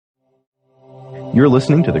You're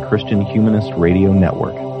listening to the Christian Humanist Radio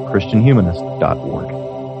Network, christianhumanist.org.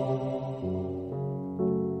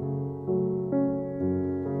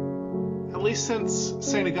 At least since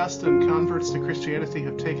St. Augustine, converts to Christianity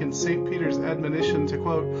have taken St. Peter's admonition to,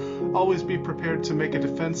 quote, always be prepared to make a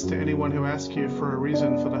defense to anyone who asks you for a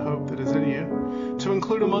reason for the hope that is in you, to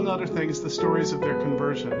include, among other things, the stories of their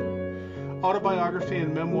conversion. Autobiography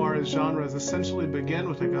and memoir as genres essentially begin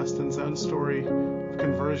with Augustine's own story of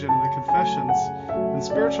conversion in the Confessions, and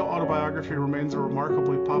spiritual autobiography remains a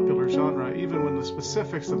remarkably popular genre, even when the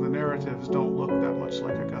specifics of the narratives don't look that much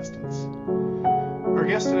like Augustine's. Our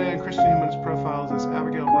guest today on Christian Humanist Profiles is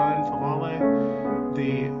Abigail Ryan Favale,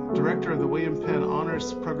 the director of the William Penn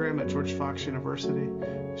Honors Program at George Fox University.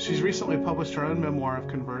 She's recently published her own memoir of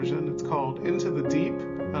conversion. It's called Into the Deep,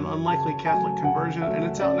 An Unlikely Catholic Conversion, and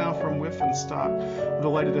it's out now from Whiff and Stock. I'm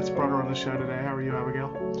delighted it's brought her on the show today. How are you, Abigail?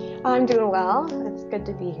 I'm doing well. It's good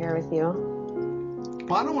to be here with you.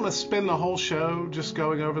 Well, I don't want to spend the whole show just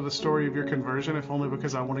going over the story of your conversion, if only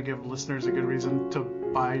because I want to give listeners a good reason to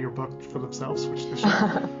buy your book for themselves, which they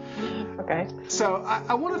should. Okay. So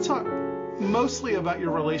I want to talk mostly about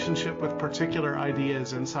your relationship with particular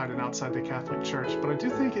ideas inside and outside the Catholic Church, but I do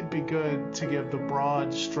think it'd be good to give the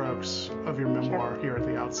broad strokes of your memoir here at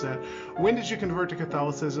the outset. When did you convert to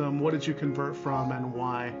Catholicism? What did you convert from, and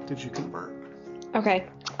why did you convert? Okay.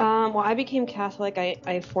 Well, I became Catholic.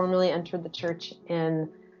 I formally entered the church in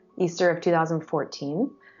Easter of 2014,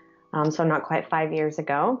 so not quite 5 years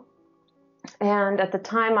ago. And at the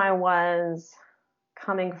time I was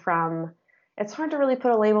coming from, it's hard to really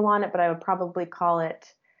put a label on it, but I would probably call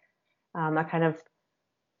it a kind of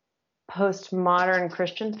postmodern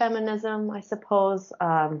Christian feminism, I suppose,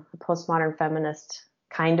 a postmodern feminist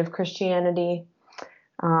kind of Christianity.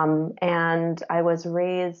 And I was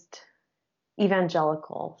raised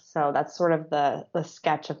evangelical. So that's sort of the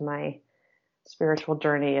sketch of my spiritual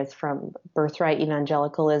journey, is from birthright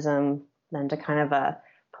evangelicalism, then to kind of a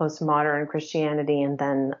postmodern Christianity, and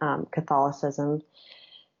then Catholicism.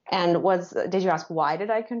 And did you ask why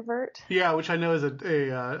did I convert? Yeah, which I know is a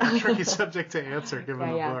tricky subject to answer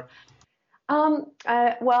given the book.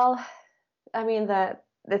 Well, I mean,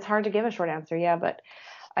 it's hard to give a short answer, but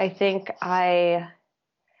I think I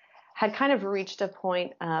had kind of reached a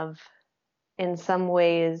point of, in some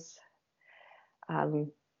ways,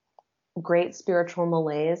 great spiritual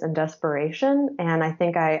malaise and desperation. And I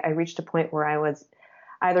think I reached a point where I was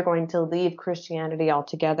either going to leave Christianity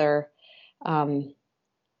altogether,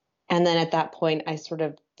 and then at that point, I sort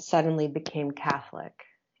of suddenly became Catholic.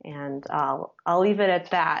 And I'll leave it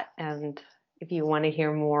at that. And if you want to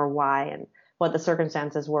hear more why and what the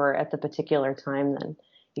circumstances were at the particular time, then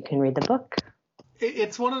you can read the book.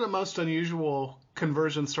 It's one of the most unusual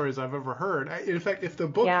conversion stories I've ever heard. In fact, if the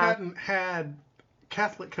book hadn't had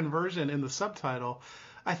Catholic conversion in the subtitle,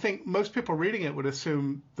 I think most people reading it would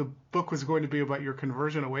assume the book was going to be about your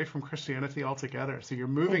conversion away from Christianity altogether. So you're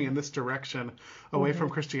moving in this direction away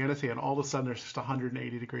from Christianity, and all of a sudden there's just a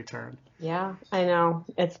 180-degree turn. Yeah, I know.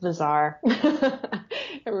 It's bizarre.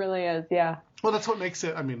 It really is, yeah. Well, that's what makes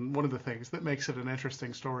it, one of the things that makes it an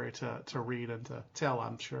interesting story to read and to tell,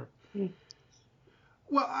 I'm sure. Mm.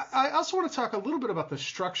 Well, I also want to talk a little bit about the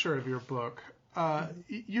structure of your book.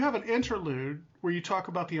 You have an interlude where you talk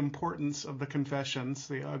about the importance of the Confessions,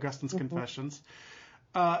 the Augustine's Confessions.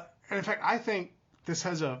 And in fact, I think this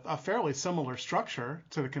has a fairly similar structure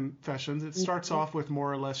to the Confessions. It starts off with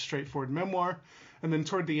more or less straightforward memoir, and then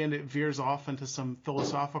toward the end it veers off into some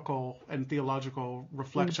philosophical and theological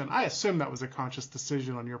reflection. I assume that was a conscious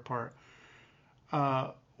decision on your part. In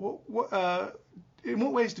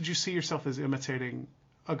what ways did you see yourself as imitating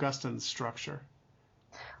Augustine's structure?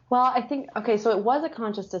 Well, I think, so it was a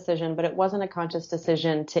conscious decision, but it wasn't a conscious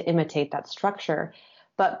decision to imitate that structure.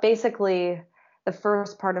 But basically, the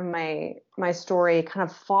first part of my story kind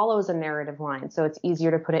of follows a narrative line, so it's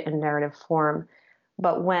easier to put it in narrative form.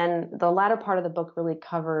 But when the latter part of the book really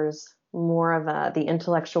covers more of the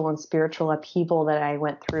intellectual and spiritual upheaval that I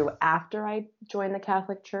went through after I joined the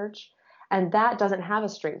Catholic Church, and that doesn't have a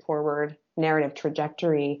straightforward narrative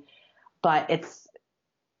trajectory, but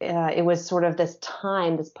it was sort of this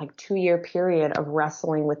 2-year period of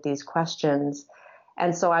wrestling with these questions.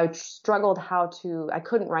 And so I struggled I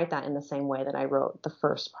couldn't write that in the same way that I wrote the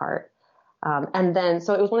first part. And then,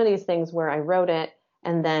 so it was one of these things where I wrote it,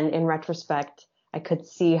 and then in retrospect, I could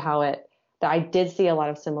see that I did see a lot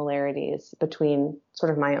of similarities between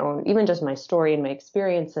sort of my own, even just my story and my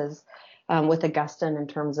experiences with Augustine in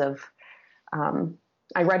terms of,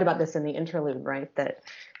 I read about this in the interlude, right, that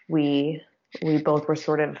we both were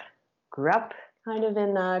grew up kind of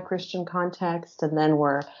in a Christian context, and then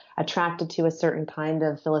were attracted to a certain kind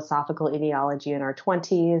of philosophical ideology in our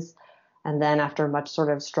 20s. And then after much sort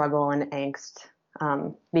of struggle and angst,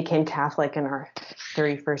 became Catholic in our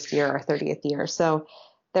 31st year, our 30th year. So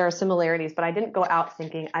there are similarities, but I didn't go out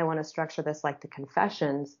thinking I want to structure this like the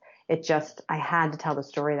Confessions. It just, I had to tell the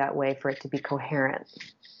story that way for it to be coherent.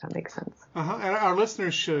 If that makes sense. And our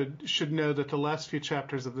listeners should know that the last few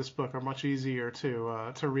chapters of this book are much easier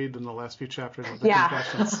to read than the last few chapters of the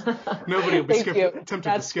Confessions. Nobody will be tempted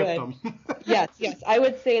to skip them. Yes. I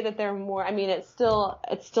would say that they're more. I mean, it still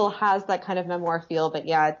has that kind of memoir feel, but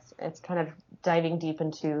yeah, it's kind of diving deep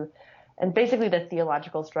into, and basically the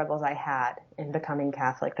theological struggles I had in becoming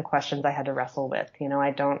Catholic, the questions I had to wrestle with. You know,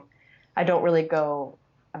 I don't really go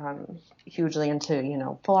hugely into, you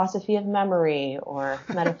know, philosophy of memory or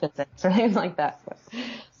metaphysics or things like that.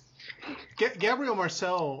 Gabriel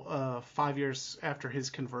Marcel, 5 years after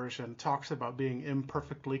his conversion, talks about being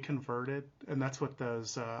imperfectly converted, and that's what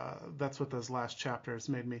those last chapters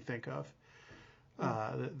made me think of.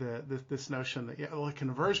 This notion that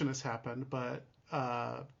conversion has happened, but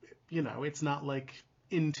you know, it's not like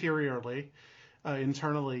internally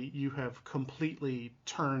you have completely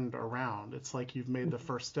turned around. It's like you've made the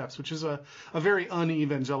first steps, which is a very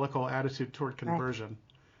un-evangelical attitude toward conversion.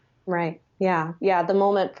 Right. Yeah. The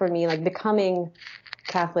moment for me, like becoming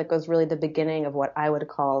Catholic, was really the beginning of what I would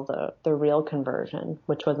call the real conversion,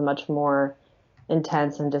 which was much more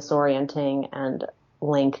intense and disorienting and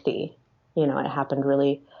lengthy. You know, it happened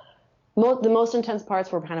really, the most intense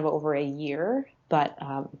parts were kind of over a year, but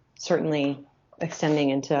certainly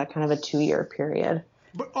extending into kind of a 2-year period.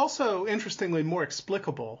 But also, interestingly, more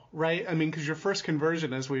explicable, right? I mean, because your first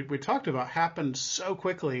conversion, as we talked about, happened so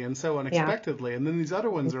quickly and so unexpectedly. Yeah. And then these other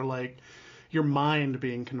ones are like your mind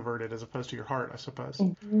being converted as opposed to your heart, I suppose.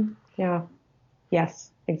 Mm-hmm. Yeah.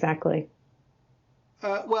 Yes, exactly.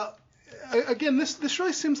 Well, again, this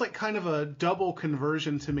really seems like kind of a double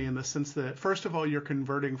conversion to me, in the sense that, first of all, you're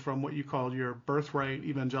converting from what you call your birthright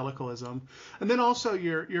evangelicalism, and then also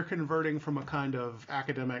you're converting from a kind of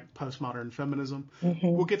academic postmodern feminism.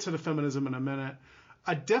 Mm-hmm. We'll get to the feminism in a minute.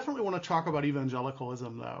 I definitely want to talk about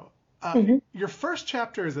evangelicalism, though. Your first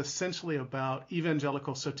chapter is essentially about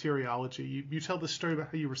evangelical soteriology. You tell the story about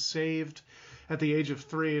how you were saved at the age of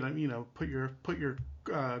 3, and you know, put your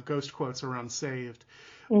ghost quotes around saved.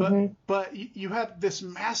 But you had this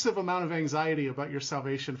massive amount of anxiety about your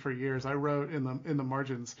salvation for years. I wrote in the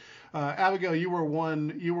margins, Abigail, you were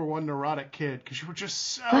one neurotic kid, because you were just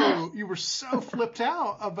so flipped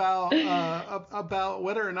out about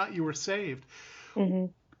whether or not you were saved. Mm-hmm.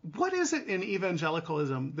 What is it in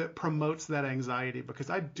evangelicalism that promotes that anxiety? Because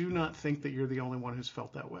I do not think that you're the only one who's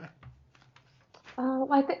felt that way.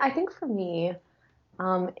 I think for me,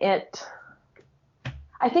 I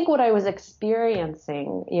think what I was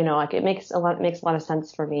experiencing, you know, like it makes a lot of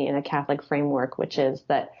sense for me in a Catholic framework, which is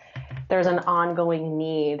that there's an ongoing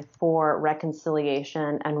need for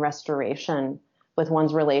reconciliation and restoration with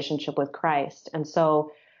one's relationship with Christ. And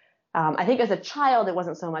so I think as a child, it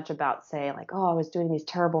wasn't so much about, say, like, oh, I was doing these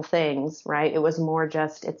terrible things, right? It was more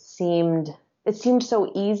just, it seemed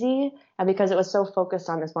so easy. And because it was so focused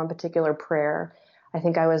on this one particular prayer, I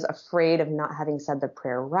think I was afraid of not having said the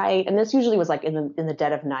prayer right. And this usually was like in the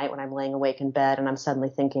dead of night when I'm laying awake in bed and I'm suddenly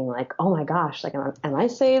thinking like, oh my gosh, like, am I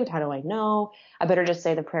saved? How do I know? I better just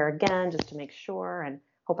say the prayer again just to make sure and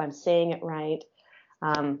hope I'm saying it right.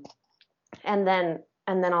 And then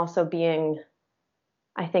also being,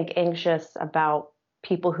 I think, anxious about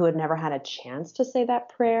people who had never had a chance to say that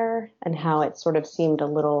prayer and how it sort of seemed a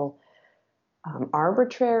little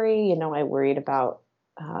arbitrary. You know, I worried about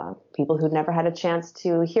people who'd never had a chance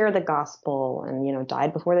to hear the gospel and, you know,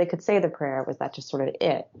 died before they could say the prayer. Was that just sort of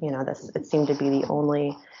it? You know, it seemed to be the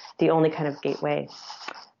only kind of gateway.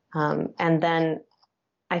 And then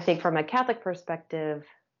I think from a Catholic perspective,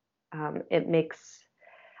 I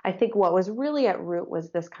think what was really at root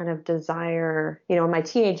was this kind of desire, you know, in my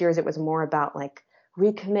teenage years, it was more about like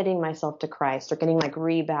recommitting myself to Christ or getting like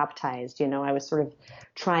rebaptized. You know, I was sort of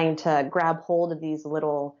trying to grab hold of these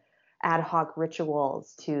little ad hoc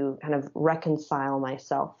rituals to kind of reconcile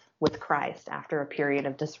myself with Christ after a period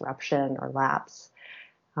of disruption or lapse.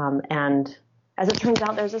 And as it turns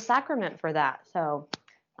out, there's a sacrament for that. So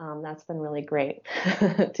that's been really great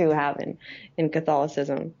to have in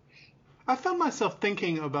Catholicism. I found myself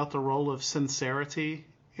thinking about the role of sincerity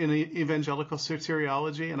in evangelical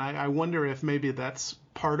soteriology, and I wonder if maybe that's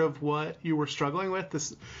part of what you were struggling with.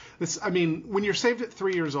 This, I mean, when you're saved at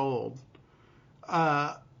 3 years old,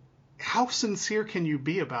 how sincere can you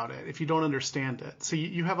be about it if you don't understand it? So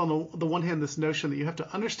you have on the one hand this notion that you have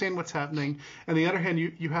to understand what's happening, and the other hand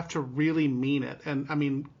you have to really mean it. And I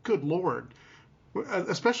mean, good Lord,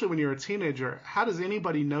 especially when you're a teenager, how does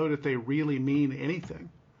anybody know that they really mean anything?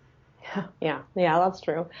 Yeah, that's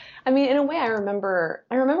true. I mean, in a way, I remember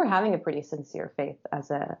having a pretty sincere faith as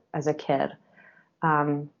a kid.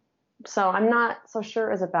 So I'm not so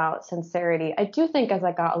sure as about sincerity. I do think as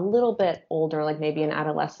I got a little bit older, like maybe an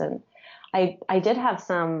adolescent, I did have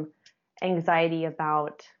some anxiety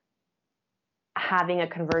about having a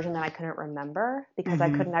conversion that I couldn't remember, because I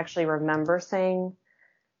couldn't actually remember saying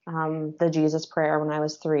the Jesus prayer when I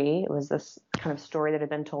was 3. It was this kind of story that had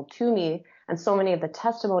been told to me. And so many of the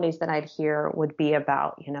testimonies that I'd hear would be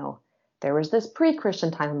about, there was this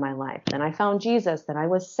pre-Christian time in my life. Then I found Jesus, then I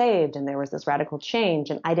was saved, and there was this radical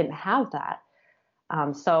change, and I didn't have that.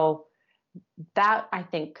 So that, I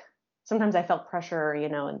think, sometimes I felt pressure,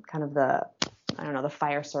 in kind of the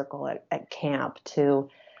fire circle at camp to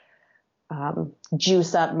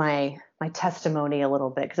juice up my testimony a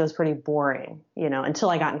little bit, because it was pretty boring,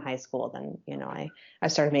 until I got in high school. Then, I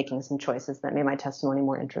started making some choices that made my testimony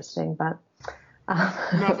more interesting. But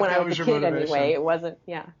when I was a kid anyway, it wasn't,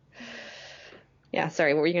 Yeah,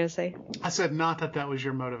 sorry, what were you going to say? I said not that was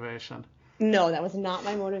your motivation. No, that was not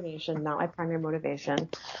my motivation, not my primary motivation.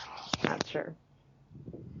 Not sure.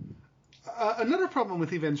 Another problem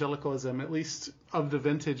with evangelicalism, at least of the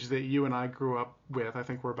vintage that you and I grew up with, I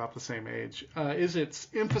think we're about the same age, is its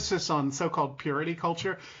emphasis on so-called purity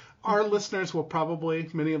culture. Our listeners will probably,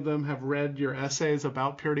 many of them, have read your essays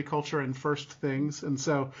about purity culture and First Things, and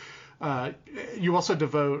so you also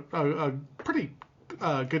devote a pretty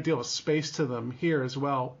good deal of space to them here as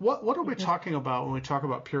well. What are we talking about when we talk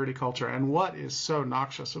about purity culture, and what is so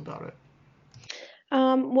noxious about it?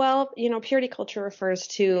 Well, purity culture refers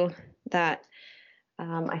to that,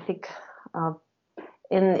 I think,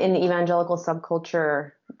 in the evangelical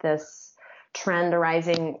subculture, this trend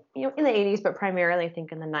arising, in the 80s, but primarily I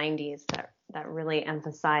think in the 90s, that really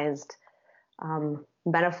emphasized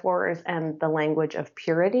metaphors and the language of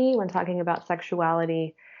purity when talking about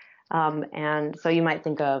sexuality. And so you might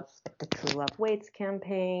think of the True Love Waits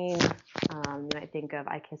campaign. You might think of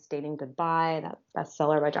I Kiss Dating Goodbye, that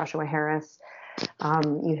bestseller by Joshua Harris.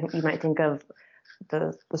 You might think of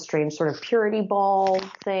the strange sort of purity ball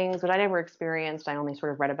things, which I never experienced. I only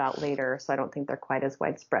sort of read about later, so I don't think they're quite as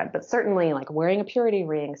widespread. But certainly, like wearing a purity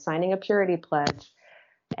ring, signing a purity pledge,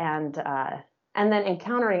 and then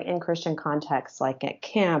encountering in Christian contexts, like at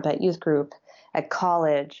camp, at youth group, at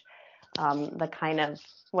college, the kind of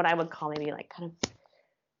what I would call maybe like kind of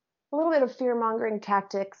a little bit of fear-mongering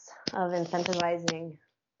tactics of incentivizing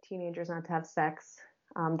teenagers not to have sex,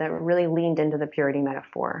 that really leaned into the purity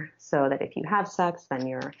metaphor. So that if you have sex, then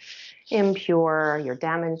you're impure, you're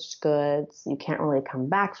damaged goods, you can't really come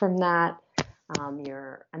back from that.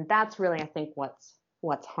 And that's really, I think,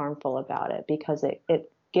 what's harmful about it, because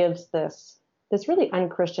it gives this really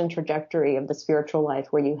unchristian trajectory of the spiritual life,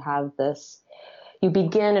 where you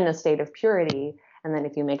begin in a state of purity, and then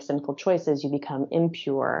if you make sinful choices, you become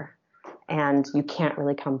impure, and you can't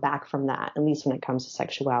really come back from that, at least when it comes to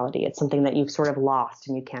sexuality. It's something that you've sort of lost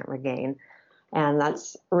and you can't regain. And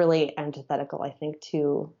that's really antithetical, I think,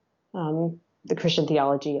 to the Christian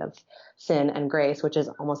theology of sin and grace, which is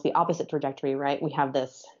almost the opposite trajectory, right? We have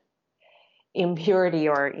this impurity,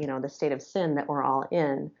 or, the state of sin that we're all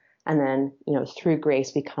in. And then, through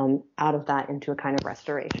grace, we come out of that into a kind of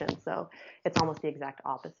restoration. So it's almost the exact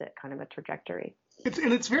opposite kind of a trajectory.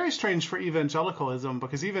 It's very strange for evangelicalism,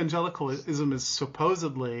 because evangelicalism is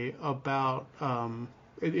supposedly about,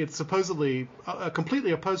 it's supposedly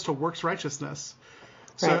completely opposed to works righteousness.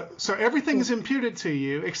 Right. So everything is imputed to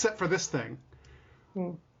you except for this thing.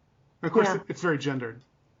 Of course, it's very gendered.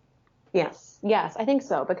 Yes, I think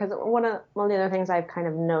so, because one of the other things I've kind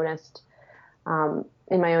of noticed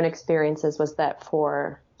in my own experiences was that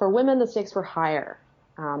for women, the stakes were higher.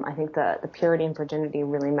 I think the purity and virginity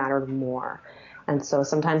really mattered more. And so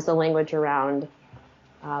sometimes the language around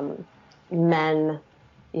men,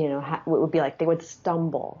 would be like they would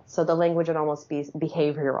stumble. So the language would almost be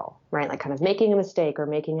behavioral, right? Like kind of making a mistake or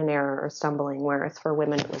making an error or stumbling, whereas for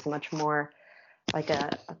women it was much more like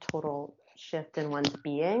a total shift in one's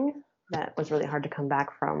being that was really hard to come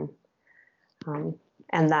back from.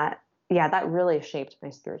 And that really shaped my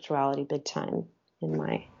spirituality big time in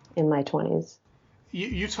my 20s.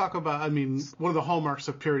 You talk about, one of the hallmarks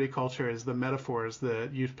of purity culture is the metaphors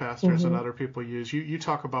that youth pastors and other people use. You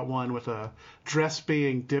talk about one with a dress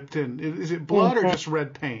being dipped in. Is it blood or just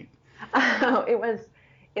red paint? It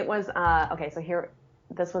was okay. So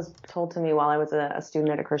this was told to me while I was a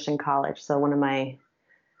student at a Christian college. So one of my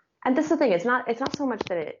And this is the thing, it's not so much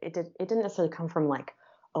that it didn't necessarily come from like,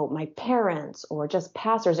 oh, my parents or just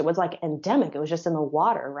pastors. It was like endemic. It was just in the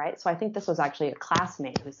water, right? So I think this was actually a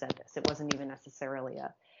classmate who said this. It wasn't even necessarily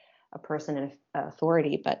a person in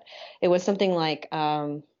authority, but it was something like,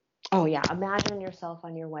 oh yeah, imagine yourself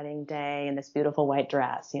on your wedding day in this beautiful white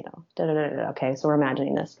dress, Da, da, da, da. Okay, so we're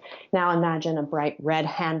imagining this. Now imagine a bright red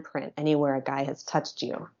handprint anywhere a guy has touched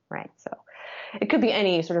you, right? So it could be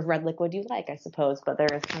any sort of red liquid you like, I suppose, but there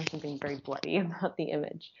is kind of something very bloody about the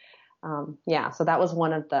image. Yeah, so that was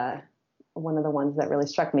one of the ones that really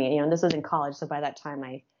struck me. And this was in college, so by that time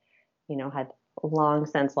I, had long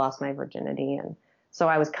since lost my virginity, and so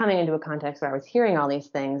I was coming into a context where I was hearing all these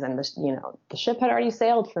things, and the ship had already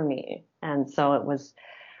sailed for me, and so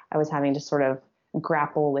I was having to sort of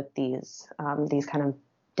grapple with these kind of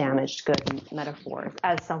damaged goods metaphors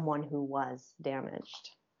as someone who was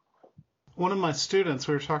damaged. One of my students,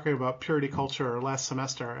 we were talking about purity culture last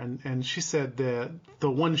semester, and she said that the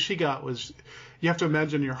one she got was, you have to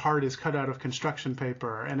imagine your heart is cut out of construction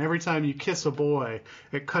paper, and every time you kiss a boy,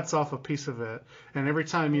 it cuts off a piece of it, and every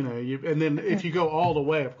time, and then if you go all the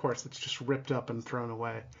way, of course, it's just ripped up and thrown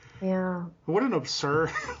away. Yeah. What an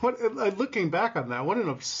absurd, looking back on that, what an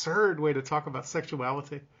absurd way to talk about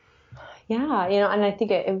sexuality. Yeah, and I think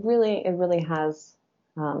it really has,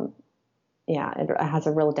 it has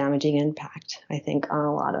a real damaging impact, I think, on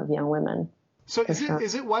a lot of young women. So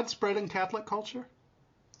is it widespread in Catholic culture?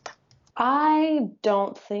 I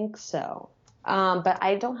don't think so. But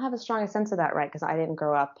I don't have as strong a sense of that, right? Because I didn't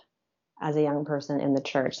grow up as a young person in the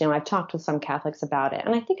church. I've talked with some Catholics about it,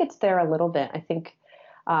 and I think it's there a little bit. I think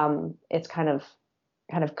it's kind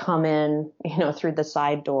of come in, through the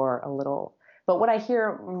side door a little. But what I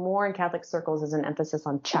hear more in Catholic circles is an emphasis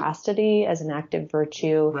on chastity as an active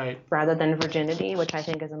virtue, right, rather than virginity, which I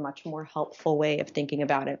think is a much more helpful way of thinking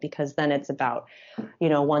about it, because then it's about,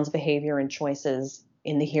 one's behavior and choices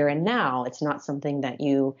in the here and now. It's not something that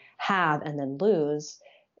you have and then lose.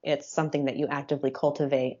 It's something that you actively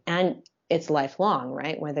cultivate, and it's lifelong,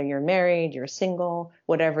 right? Whether you're married, you're single,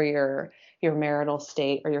 whatever your marital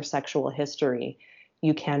state or your sexual history,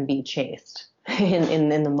 you can be chaste in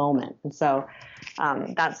the moment. And so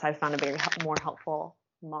that's, I found, a very more helpful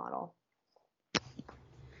model.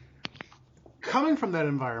 Coming from that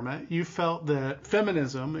environment, you felt that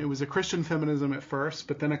feminism, it was a Christian feminism at first,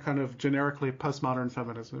 but then a kind of generically postmodern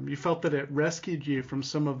feminism. You felt that it rescued you from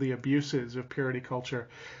some of the abuses of purity culture.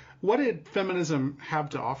 What did feminism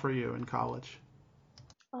have to offer you in college?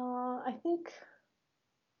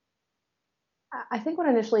 I think what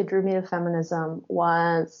initially drew me to feminism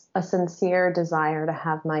was a sincere desire to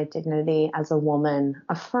have my dignity as a woman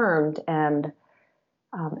affirmed and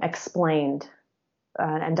explained,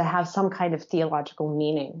 and to have some kind of theological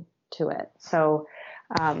meaning to it. So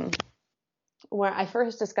where I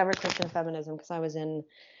first discovered Christian feminism, because I was in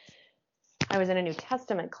a New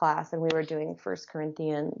Testament class, and we were doing 1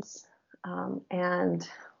 Corinthians, and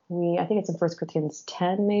I think it's in 1 Corinthians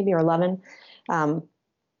 10 maybe, or 11,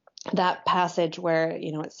 that passage where,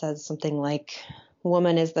 it says something like,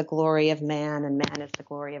 woman is the glory of man and man is the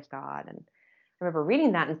glory of God. And I remember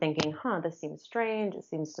reading that and thinking, this seems strange. It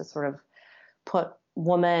seems to sort of put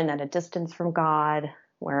woman at a distance from God,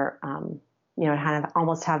 where, it kind of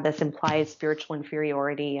almost have this implied spiritual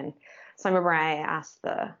inferiority. And so I remember I asked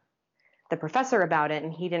the professor about it,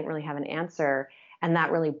 and he didn't really have an answer. And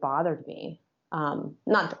that really bothered me.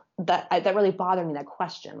 That really bothered me, that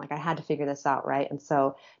question. Like, I had to figure this out, right? And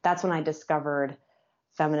so that's when I discovered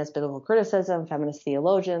feminist biblical criticism, feminist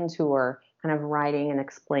theologians who were kind of writing and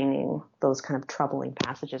explaining those kind of troubling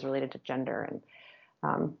passages related to gender.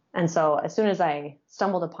 And so as soon as I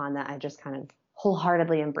stumbled upon that, I just kind of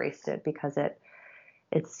wholeheartedly embraced it, because it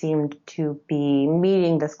seemed to be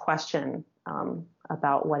meeting this question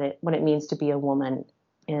about what it means to be a woman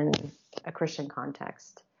in a Christian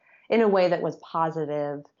context, in a way that was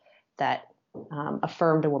positive, that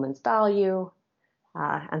affirmed a woman's value.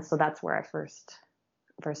 And so that's where I first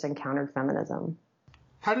encountered feminism.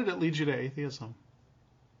 How did it lead you to atheism?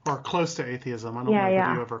 Or close to atheism? I don't know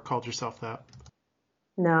if you ever called yourself that.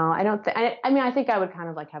 No, I don't think. I think I would kind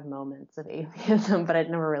of like have moments of atheism, but it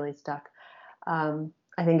never really stuck. I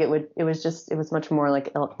think it was much more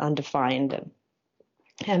like undefined and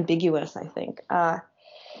ambiguous, I think. Well,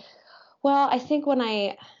 I think when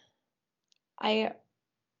I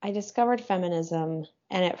discovered feminism,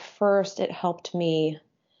 and at first it helped me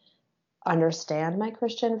understand my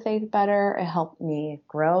Christian faith better. It helped me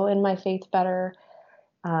grow in my faith better.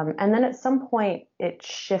 And then at some point it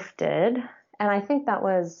shifted. And I think that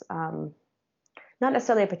was not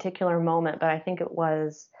necessarily a particular moment, but I think it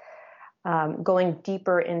was going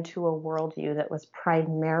deeper into a worldview that was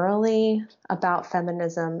primarily about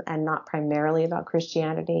feminism and not primarily about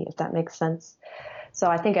Christianity, if that makes sense. So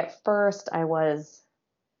I think at first I was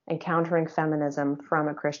encountering feminism from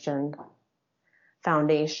a Christian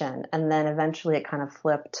foundation, and then eventually it kind of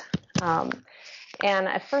flipped. And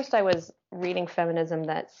at first I was reading feminism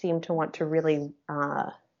that seemed to want to really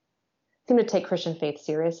seemed to take Christian faith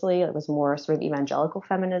seriously. It was more sort of evangelical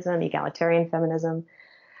feminism, egalitarian feminism.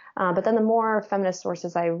 But then the more feminist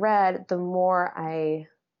sources I read, the more I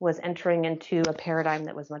was entering into a paradigm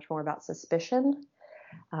that was much more about suspicion,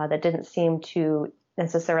 that didn't seem to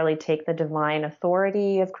necessarily take the divine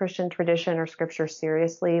authority of Christian tradition or scripture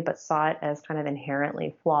seriously, but saw it as kind of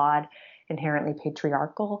inherently flawed, inherently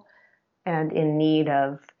patriarchal, and in need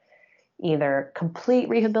of either complete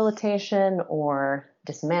rehabilitation or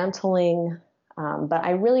dismantling. But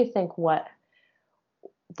I really think what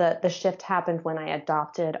the shift happened when I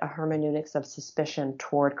adopted a hermeneutics of suspicion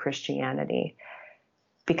toward Christianity,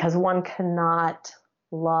 because one cannot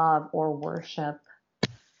love or worship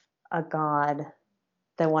a God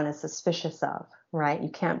that one is suspicious of, right? You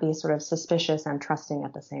can't be sort of suspicious and trusting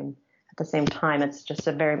at the same time. It's just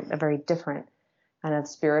a very different kind of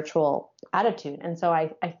spiritual attitude. And so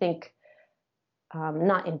I think,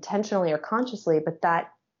 not intentionally or consciously, but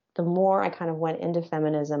that the more I kind of went into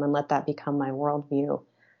feminism and let that become my worldview,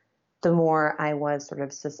 the more I was sort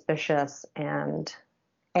of suspicious and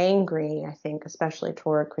angry, I think, especially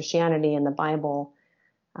toward Christianity and the Bible.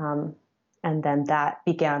 And then that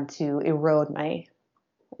began to erode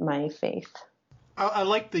my faith. I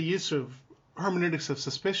like the use of hermeneutics of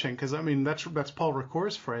suspicion, because I mean that's Paul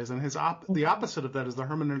Ricoeur's phrase, and the opposite of that is the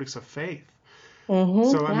hermeneutics of faith. Mm-hmm,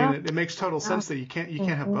 so I mean it makes total sense that you can't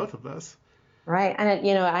have both of those. Right, and I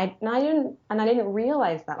didn't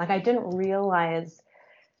realize that. Like, I didn't realize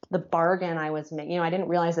the bargain I was making. I didn't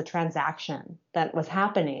realize the transaction that was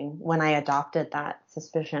happening when I adopted that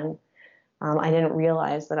suspicion. I didn't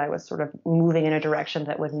realize that I was sort of moving in a direction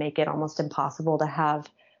that would make it almost impossible to have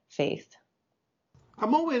faith.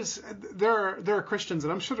 There are Christians,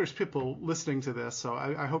 and I'm sure there's people listening to this, so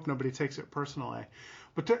I hope nobody takes it personally.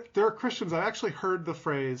 But there are Christians. I actually heard the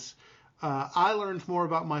phrase, I learned more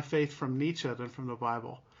about my faith from Nietzsche than from the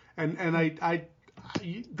Bible. And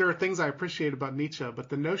there are things I appreciate about Nietzsche, but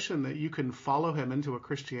the notion that you can follow him into a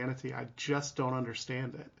Christianity, I just don't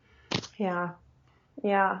understand it. Yeah.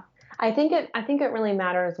 I think it really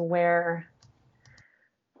matters where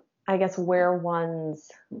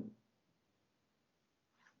one's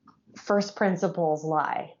first principles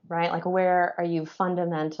lie, right? Like, where are you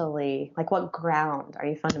fundamentally, like, what ground are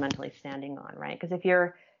you fundamentally standing on, right? Because if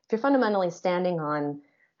you're fundamentally standing on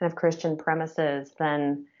kind of Christian premises,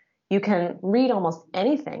 then you can read almost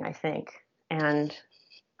anything, I think, and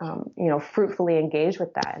fruitfully engage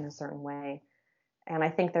with that in a certain way. And I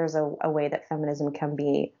think there's a way that feminism can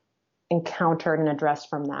be encountered and addressed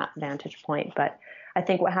from that vantage point. But I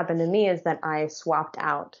think what happened to me is that I swapped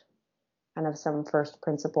out kind of some first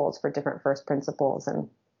principles for different first principles. And,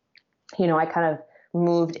 I kind of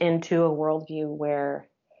moved into a worldview where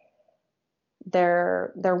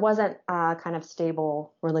there wasn't a kind of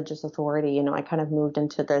stable religious authority. I kind of moved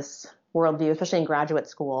into this worldview, especially in graduate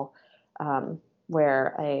school,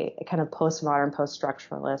 where a kind of postmodern,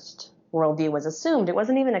 post-structuralist worldview was assumed. It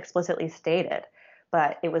wasn't even explicitly stated,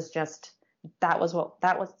 but it was just, that was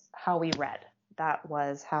how we read. That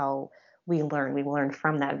was how we learned. We learned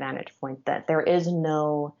from that vantage point that there is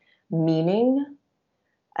no meaning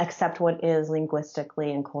except what is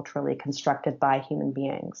linguistically and culturally constructed by human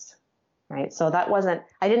beings, right? So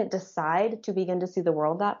I didn't decide to begin to see the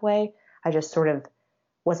world that way. I just sort of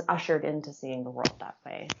was ushered into seeing the world that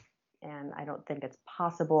way. And I don't think it's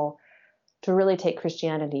possible to really take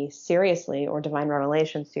Christianity seriously or divine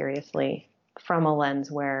revelation seriously from a lens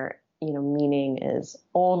where, meaning is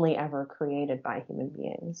only ever created by human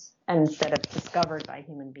beings instead of discovered by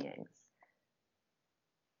human beings.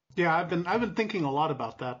 Yeah, I've been thinking a lot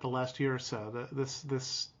about that the last year or so.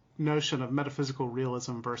 This notion of metaphysical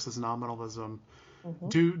realism versus nominalism.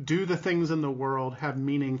 Mm-hmm. Do the things in the world have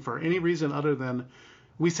meaning for any reason other than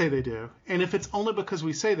we say they do? And if it's only because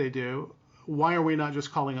we say they do, why are we not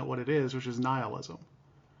just calling it what it is, which is nihilism?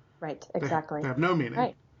 Right, exactly. They have no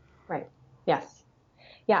meaning. Right. Yes.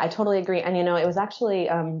 Yeah, I totally agree. And, it was actually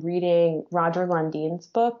reading Roger Lundine's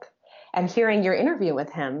book and hearing your interview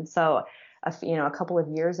with him. So, a couple of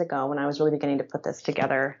years ago when I was really beginning to put this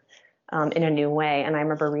together in a new way. And I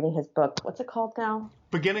remember reading his book. What's it called now?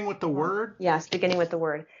 Beginning with the Word? Yes, Beginning with the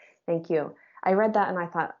Word. Thank you. I read that and I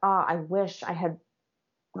thought, I wish I had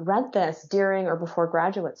read this during or before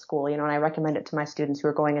graduate school, and I recommend it to my students who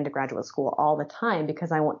are going into graduate school all the time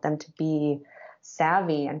because I want them to be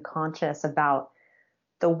savvy and conscious about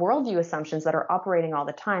the worldview assumptions that are operating all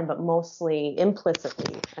the time, but mostly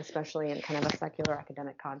implicitly, especially in kind of a secular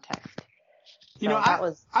academic context.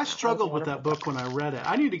 I struggled with that book when I read it.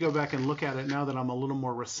 I need to go back and look at it now that I'm a little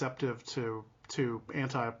more receptive to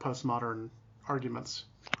anti-postmodern arguments.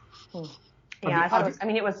 Yeah,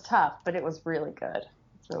 it was tough, but it was really good.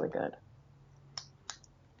 It's really good.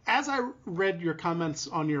 As I read your comments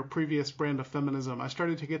on your previous brand of feminism, I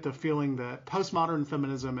started to get the feeling that postmodern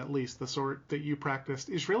feminism, at least the sort that you practiced,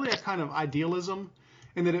 is really a kind of idealism,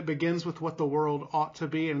 in that it begins with what the world ought to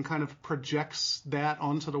be and kind of projects that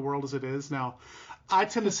onto the world as it is. Now, I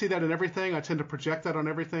tend to see that in everything. I tend to project that on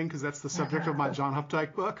everything because that's the subject of my John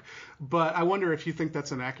Updike book. But I wonder if you think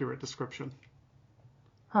that's an accurate description.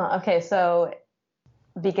 Okay, so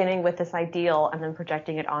beginning with this ideal and then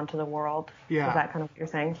projecting it onto the world. Yeah. Is that kind of what you're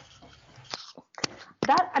saying?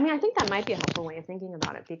 I think that might be a helpful way of thinking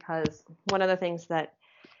about it, because one of the things that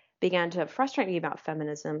began to frustrate me about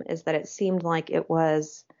feminism is that it seemed like it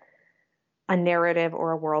was a narrative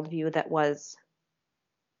or a worldview that was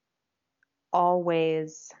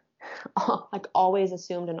always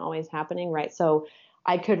assumed and always happening, right? So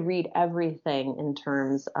I could read everything in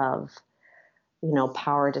terms of,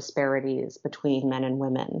 power disparities between men and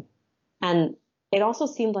women. And it also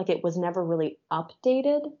seemed like it was never really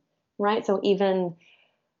updated, right? So even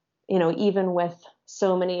with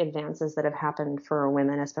so many advances that have happened for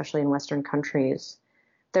women, especially in Western countries,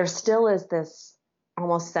 there still is this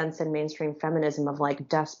almost sense in mainstream feminism of like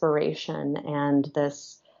desperation and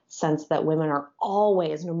this sense that women are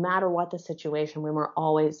always, no matter what the situation, women are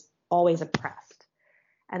always oppressed.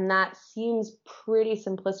 And that seems pretty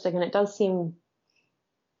simplistic, and it does seem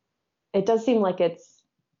like it's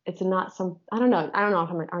not I don't know if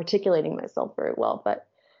I'm articulating myself very well, but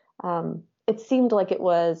it seemed like it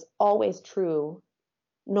was always true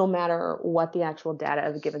no matter what the actual data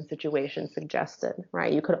of a given situation suggested,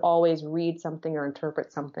 right? You could always read something or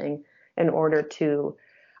interpret something in order to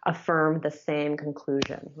affirm the same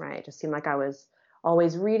conclusion, right? It just seemed like I was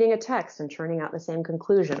always reading a text and churning out the same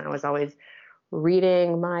conclusion. I was always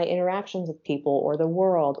reading my interactions with people or the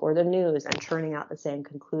world or the news and churning out the same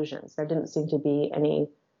conclusions. There didn't seem to be any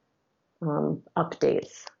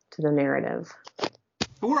updates to the narrative.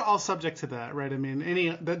 We're all subject to that, right? I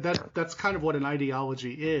mean, that's kind of what an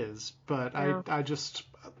ideology is. But yeah.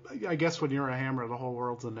 I guess when you're a hammer, the whole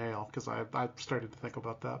world's a nail, because I started to think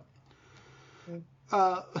about that.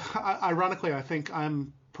 Ironically, I think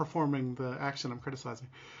I'm performing the action I'm criticizing.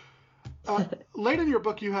 Late in your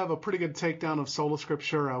book, you have a pretty good takedown of sola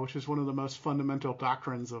scriptura, which is one of the most fundamental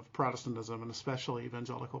doctrines of Protestantism, and especially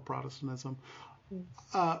evangelical Protestantism.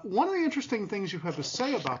 One of the interesting things you have to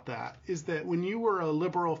say about that is that when you were a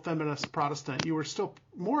liberal feminist Protestant, you were still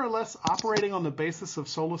more or less operating on the basis of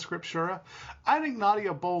sola scriptura. I think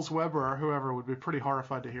Nadia Bolz-Weber or whoever would be pretty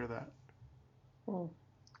horrified to hear that.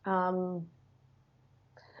 Well,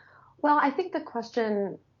 I think the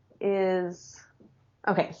question is,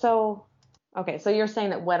 so you're saying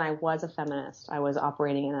that when I was a feminist, I was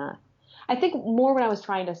operating I think more what I was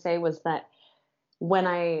trying to say was that when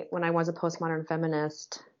I was a postmodern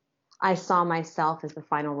feminist, I saw myself as the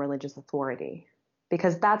final religious authority,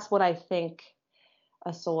 because that's what I think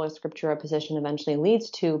a sola scriptura position eventually leads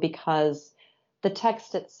to, because the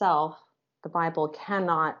text itself, the Bible,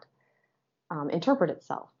 cannot interpret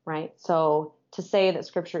itself, right? So to say that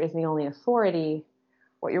scripture is the only authority,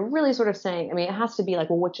 what you're really sort of saying, it has to be like,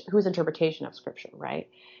 well, whose interpretation of scripture, right?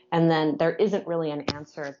 And then there isn't really an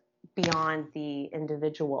answer beyond the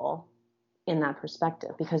individual in that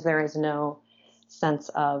perspective, because there is no sense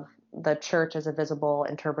of the church as a visible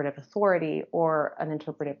interpretive authority or an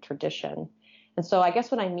interpretive tradition. And so I guess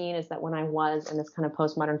what I mean is that when I was in this kind of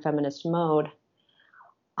postmodern feminist mode,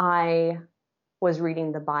 I was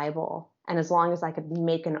reading the Bible, and as long as I could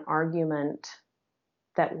make an argument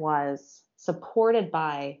that was supported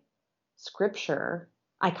by scripture,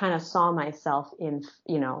 I kind of saw myself in,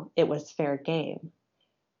 it was fair game.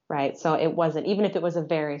 Right. So it wasn't, even if it was a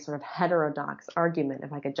very sort of heterodox argument,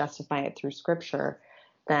 if I could justify it through scripture,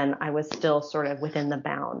 then I was still sort of within the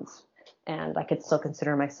bounds, and I could still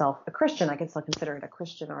consider myself a Christian. I could still consider it a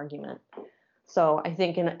Christian argument. So I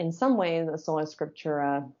think in some ways, the sola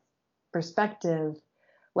scriptura perspective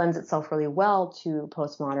lends itself really well to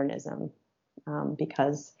postmodernism,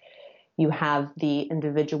 because you have the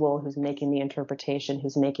individual who's making the interpretation,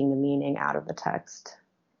 who's making the meaning out of the text.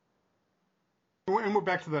 And we're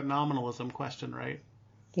back to that nominalism question, right?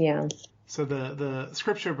 Yeah. So the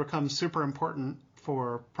scripture becomes super important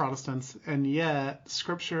for Protestants, and yet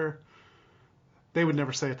Scripture, they would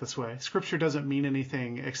never say it this way. Scripture doesn't mean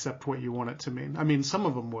anything except what you want it to mean. I mean, some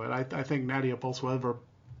of them would. I think Nadia Bolz-Weber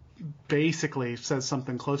basically says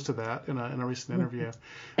something close to that in a recent interview.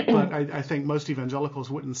 But I think most evangelicals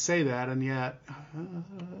wouldn't say that, and yet,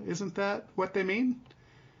 isn't that what they mean?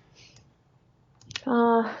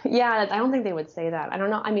 Yeah, I don't think they would say that. I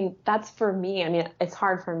don't know. I mean, that's for me. I mean, it's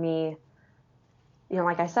hard for me. You know,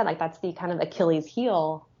 like I said, like that's the kind of Achilles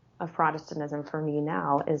heel of Protestantism for me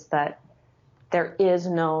now, is that there is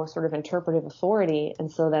no sort of interpretive authority. And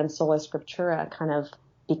so then sola scriptura kind of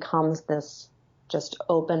becomes this just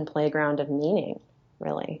open playground of meaning,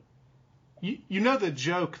 really. You know the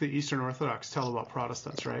joke the Eastern Orthodox tell about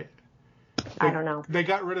Protestants, right? I don't know. They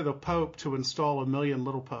got rid of the Pope to install 1 million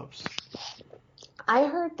little popes. I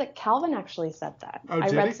heard that Calvin actually said that. Oh, I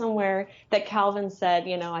read he? somewhere that Calvin said,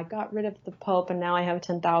 you know, I got rid of the Pope and now I have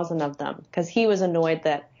 10,000 of them, because he was annoyed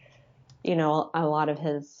that, you know, a lot of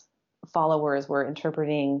his followers were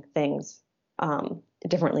interpreting things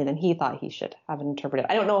differently than he thought he should have it interpreted.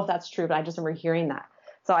 I don't know if that's true, but I just remember hearing that.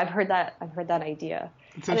 So I've heard that idea.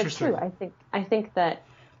 It's and interesting. It's true. I think that,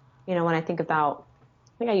 you know, when I think about,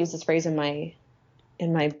 I think I used this phrase in my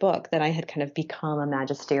book, that I had kind of become a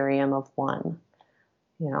magisterium of one.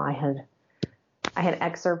 You know, I had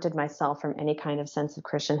excerpted myself from any kind of sense of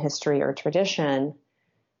Christian history or tradition,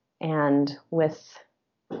 and with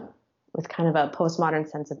kind of a postmodern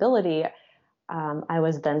sensibility, I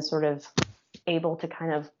was then sort of able to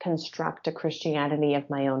kind of construct a Christianity of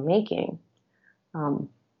my own making.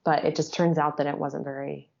 But it just turns out that it wasn't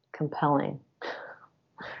very compelling.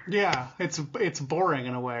 Yeah, it's boring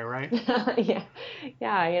in a way, right?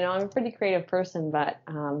 Yeah. You know, I'm a pretty creative person, but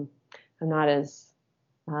I'm not as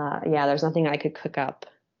there's nothing I could cook up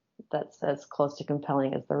that's as close to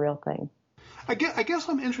compelling as the real thing. I guess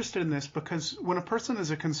I'm interested in this because when a person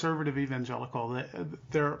is a conservative evangelical,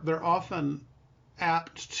 they're often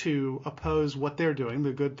apt to oppose what they're doing,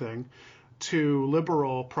 the good thing, to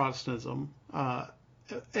liberal Protestantism. And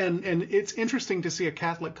it's interesting to see a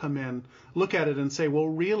Catholic come in, look at it and say, well,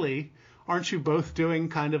 really, aren't you both doing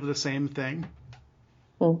kind of the same thing?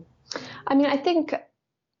 I mean, I think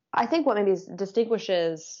what maybe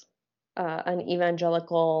distinguishes an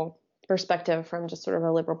evangelical perspective from just sort of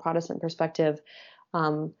a liberal Protestant perspective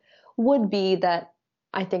would be that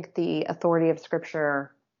I think the authority of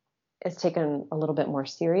Scripture is taken a little bit more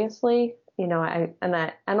seriously, you know,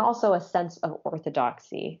 and also a sense of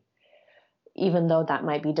orthodoxy, even though that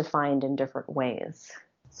might be defined in different ways.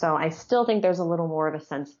 So I still think there's a little more of a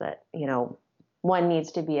sense that, you know, one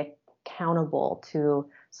needs to be accountable to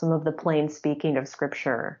some of the plain speaking of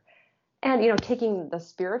Scripture, and, you know, taking the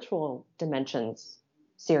spiritual dimensions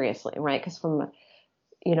seriously, right? Because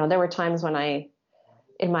there were times when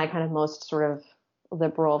in my kind of most sort of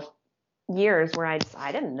liberal years where I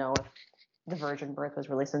didn't know if the virgin birth was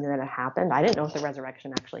really something that had happened. I didn't know if the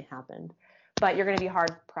resurrection actually happened. But you're going to be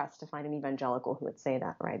hard pressed to find an evangelical who would say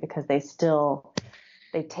that, right? Because they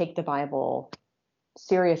take the Bible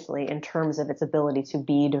seriously in terms of its ability to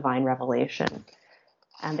be divine revelation.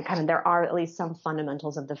 And there are at least some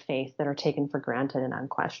fundamentals of the faith that are taken for granted and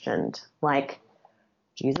unquestioned, like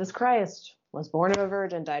Jesus Christ was born of a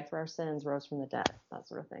virgin, died for our sins, rose from the dead, that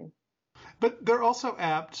sort of thing. But they're also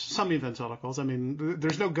apt, some evangelicals, I mean,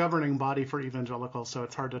 there's no governing body for evangelicals, so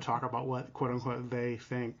it's hard to talk about what, quote unquote, they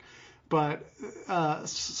think. But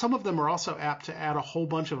some of them are also apt to add a whole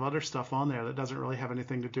bunch of other stuff on there that doesn't really have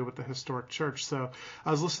anything to do with the historic church. So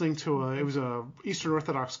I was listening to it was a Eastern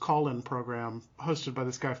Orthodox call-in program hosted by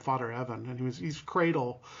this guy, Father Evan, and he's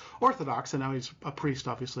cradle Orthodox, and now he's a priest,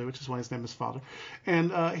 obviously, which is why his name is Father.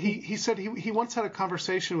 And he said he once had a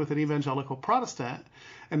conversation with an evangelical Protestant,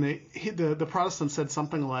 and the Protestant said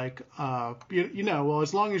something like, well,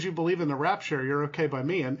 as long as you believe in the rapture, you're okay by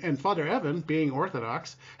me. And Father Evan, being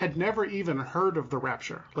Orthodox, had never even heard of the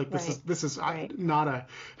rapture. Like this is right. Not a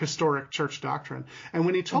historic church doctrine. And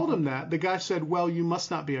when he told him that, the guy said, well, you must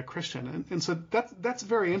not be a Christian. And so that's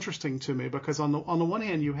very interesting to me, because on the one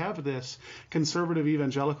hand, you have this conservative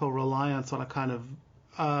evangelical reliance on a kind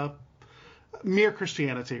of mere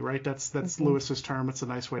Christianity, right? That's Lewis's term. It's a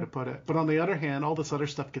nice way to put it. But on the other hand, all this other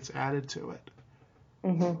stuff gets added to it.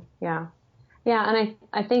 Yeah. And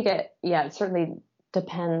I think it certainly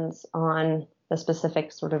depends on the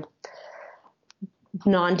specific sort of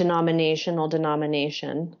non-denominational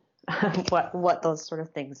denomination, what those sort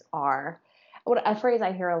of things are. A phrase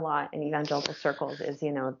I hear a lot in evangelical circles is,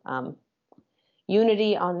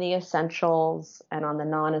 unity on the essentials, and on the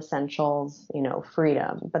non-essentials,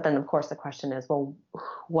 freedom. But then, of course, the question is, well,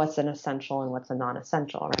 what's an essential and what's a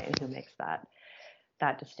non-essential, right? And who makes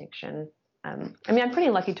that distinction? I mean, I'm pretty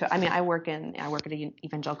lucky to. I mean, I work at an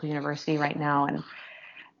evangelical university right now,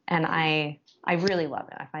 and I really love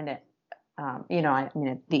it. I find it, I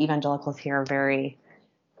mean, the evangelicals here are very,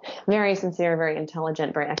 very sincere, very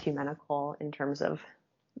intelligent, very ecumenical in terms of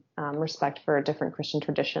respect for different Christian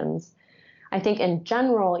traditions. I think in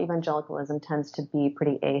general, evangelicalism tends to be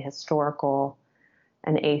pretty ahistorical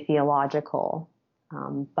and atheological,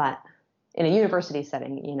 but in a university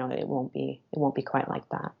setting, it won't be quite like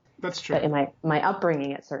that. That's true. But in my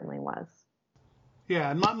upbringing, it certainly was.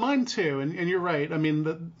 Yeah, and mine too. And you're right. I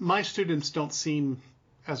mean, my students don't seem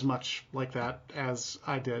as much like that as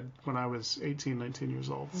I did when I was 18, 19 years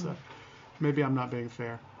old. So maybe I'm not being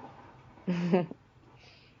fair.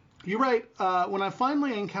 You're right. When I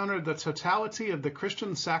finally encountered the totality of the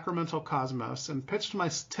Christian sacramental cosmos and pitched my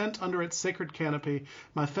tent under its sacred canopy,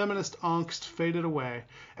 my feminist angst faded away,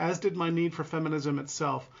 as did my need for feminism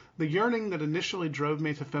itself. The yearning that initially drove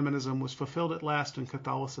me to feminism was fulfilled at last in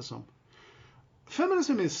Catholicism.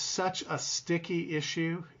 Feminism is such a sticky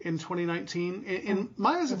issue in 2019. In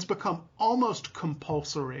my eyes, it's become almost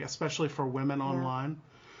compulsory, especially for women online.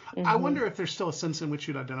 I wonder if there's still a sense in which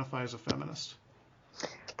you'd identify as a feminist.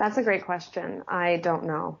 That's a great question. I don't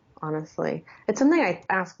know, honestly. It's something I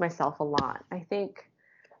ask myself a lot. I think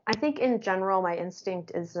in general, my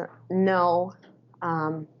instinct is no,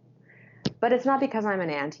 but it's not because I'm an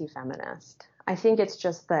anti-feminist. I think it's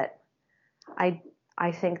just that I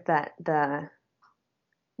think that the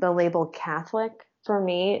label Catholic for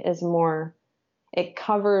me is more, it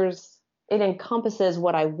encompasses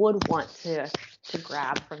what I would want to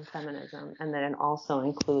grab from feminism, and then it also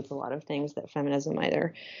includes a lot of things that feminism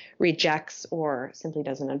either rejects or simply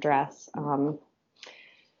doesn't address. But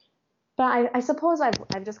I suppose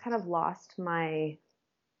I've just kind of lost my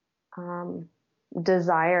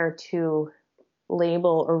desire to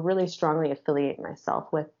label or really strongly affiliate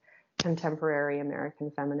myself with contemporary American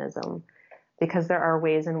feminism, because there are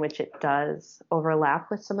ways in which it does overlap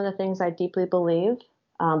with some of the things I deeply believe.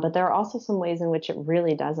 But there are also some ways in which it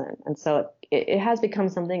really doesn't. And so it has become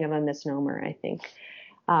something of a misnomer, I think.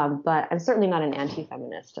 But I'm certainly not an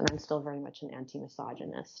anti-feminist, and I'm still very much an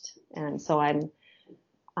anti-misogynist. And so I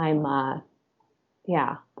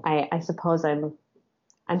suppose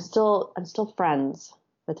I'm still friends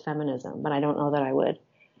with feminism, but I don't know that I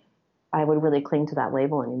would really cling to that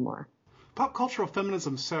label anymore. Pop cultural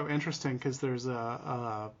feminism is so interesting because there's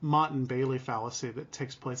a Mott and Bailey fallacy that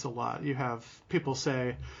takes place a lot. You have people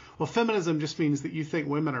say, well, feminism just means that you think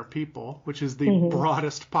women are people, which is the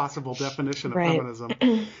broadest possible definition of feminism.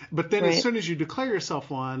 But then as soon as you declare yourself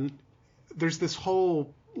one, there's this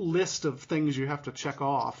whole list of things you have to check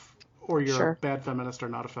off, or you're a bad feminist or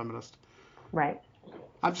not a feminist. Right.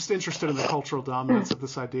 I'm just interested in the cultural dominance of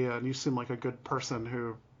this idea, and you seem like a good person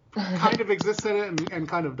who kind of exists in it and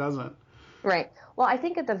kind of doesn't. Right. Well, I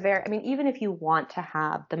think even if you want to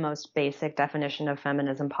have the most basic definition of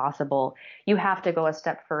feminism possible, you have to go a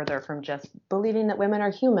step further from just believing that women are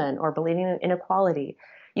human or believing in inequality.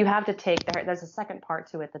 You have to there's a second part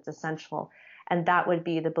to it that's essential, and that would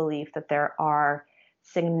be the belief that there are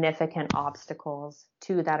significant obstacles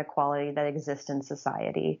to that equality that exist in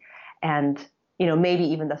society. And, maybe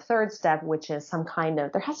even the third step, which is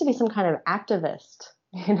there has to be some kind of activist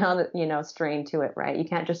strain to it, right? You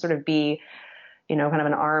can't just sort of be, kind of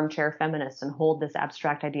an armchair feminist and hold this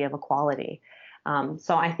abstract idea of equality.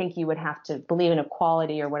 So I think you would have to believe in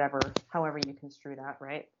equality or however you construe that,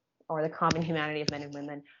 right? Or the common humanity of men and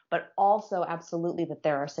women, but also absolutely that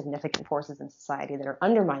there are significant forces in society that are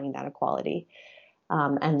undermining that equality.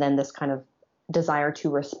 And then this kind of desire to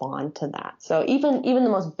respond to that. So even the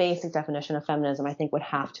most basic definition of feminism, I think, would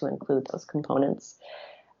have to include those components.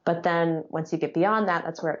 But then once you get beyond that,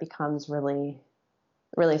 that's where it becomes really,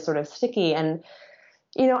 really sort of sticky. And,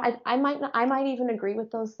 I might even agree with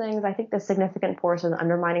those things. I think the significant force in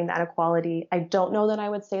undermining that equality, I don't know that I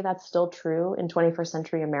would say that's still true in 21st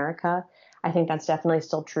century America. I think that's definitely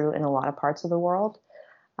still true in a lot of parts of the world.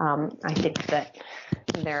 I think that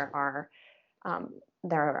there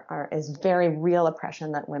is very real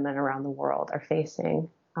oppression that women around the world are facing.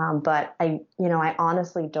 But I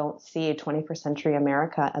honestly don't see 21st century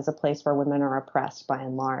America as a place where women are oppressed by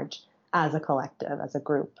and large, as a collective, as a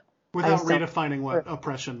group. Without redefining what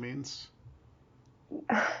oppression means.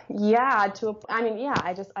 Yeah,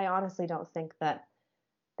 I honestly don't think that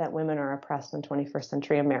women are oppressed in 21st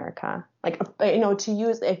century America. Like, to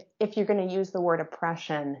use, if you're going to use the word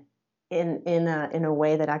oppression in a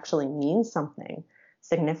way that actually means something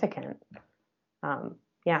significant.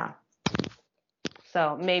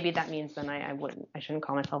 So maybe that means then I shouldn't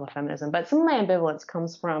call myself a feminism. But some of my ambivalence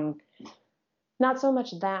comes from not so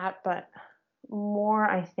much that, but more,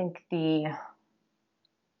 I think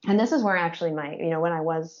and this is where actually when I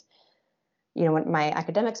was, when my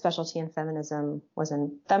academic specialty in feminism was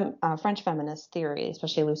in French feminist theory,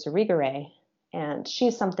 especially Luce Irigaray, and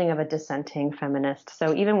she's something of a dissenting feminist.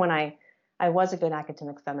 So even when I was a good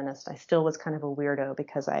academic feminist, I still was kind of a weirdo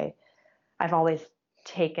because I've always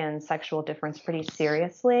taken sexual difference pretty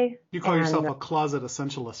seriously. You call yourself a closet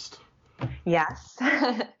essentialist. Yes.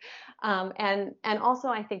 And also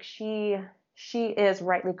I think she is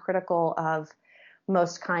rightly critical of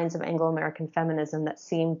most kinds of Anglo-American feminism that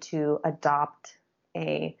seem to adopt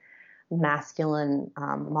a masculine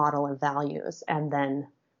model of values and then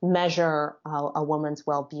measure a woman's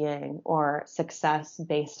well-being or success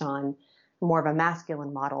based on more of a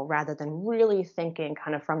masculine model rather than really thinking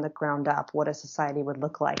kind of from the ground up what a society would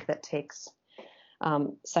look like that takes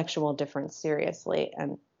sexual difference seriously.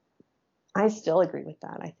 And I still agree with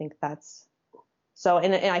that. I think that's so,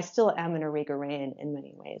 and I still am an Irigaray in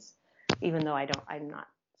many ways, even though I'm not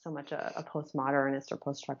so much a postmodernist or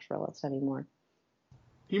post-structuralist anymore.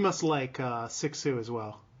 You must like Cixous as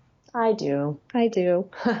well. I do. I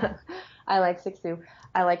like Cixous.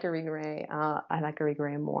 I like Irigaray. I like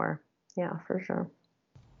Irigaray more. Yeah, for sure.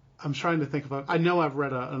 I'm trying to think about. I know I've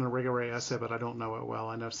read an Irigaray essay, but I don't know it well.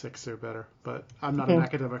 I know Cixous better, but I'm not an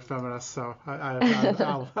academic feminist, so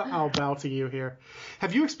I'll bow to you here.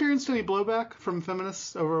 Have you experienced any blowback from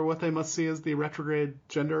feminists over what they must see as the retrograde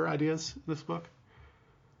gender ideas in this book?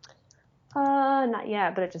 Not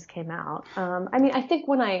yet, but it just came out. I mean, I think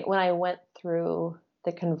when I went through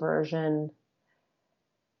the conversion,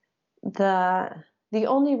 the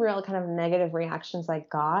only real kind of negative reactions I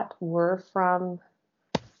got were from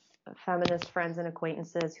feminist friends and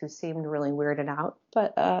acquaintances who seemed really weirded out,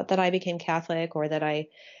 but that I became Catholic or that I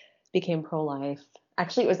became pro-life.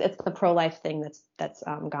 Actually, it's the pro-life thing that's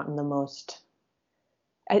gotten the most.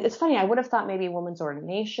 It's funny. I would have thought maybe women's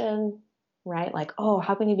ordination, right? Like, oh,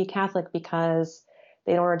 how can you be Catholic because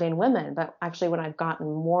they don't ordain women? But actually, what I've gotten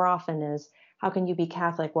more often is, how can you be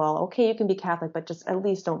Catholic? Well, okay, you can be Catholic, but just at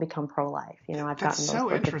least don't become pro-life. I've gotten those. That's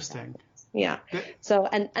so interesting. Yeah. So,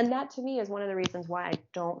 and that to me is one of the reasons why I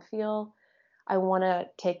don't feel I want to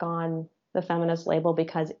take on the feminist label,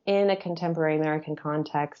 because in a contemporary American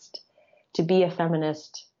context, to be a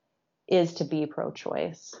feminist is to be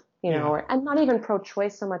pro-choice, and not even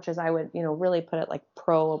pro-choice so much as I would, really put it like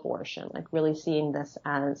pro-abortion, like really seeing this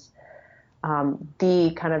as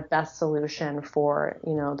the kind of best solution for,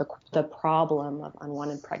 the problem of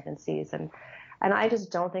unwanted pregnancies. And I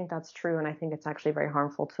just don't think that's true. And I think it's actually very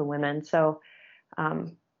harmful to women. So,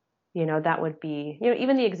 that would be,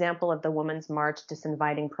 even the example of the Women's March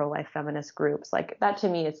disinviting pro-life feminist groups, like that to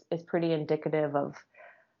me is pretty indicative of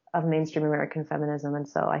mainstream American feminism. And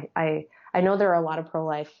so I know there are a lot of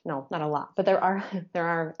pro-life, no, not a lot, but there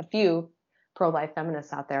are a few pro-life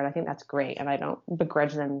feminists out there. And I think that's great. And I don't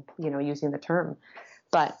begrudge them, using the term,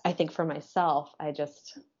 but I think for myself, I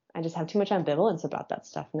just have too much ambivalence about that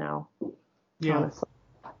stuff now. Yeah. Honestly.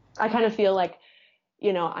 I kind of feel like,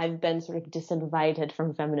 I've been sort of disinvited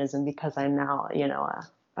from feminism because I'm now,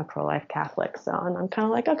 a pro-life Catholic. So, and I'm kind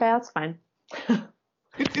of like, okay, that's fine.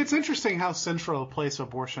 It's interesting how central a place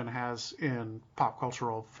abortion has in pop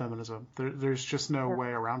cultural feminism. There's just no way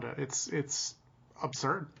around it. It's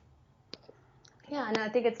absurd. Yeah, and I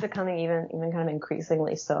think it's becoming even kind of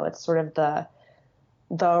increasingly so. It's sort of the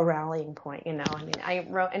rallying point, I mean, I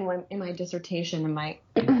wrote in my dissertation in my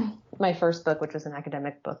my first book, which was an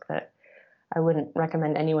academic book that I wouldn't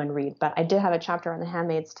recommend anyone read, but I did have a chapter on The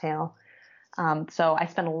Handmaid's Tale. So I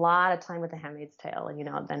spent a lot of time with The Handmaid's Tale,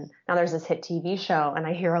 and then now there's this hit TV show, and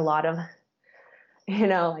I hear a lot of,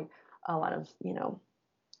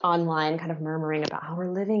 online kind of murmuring about how we're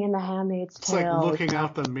living in The Handmaid's Tale. It's like looking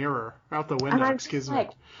out the window, and I'm excuse me.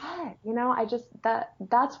 Like, what?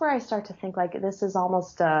 That's where I start to think like this is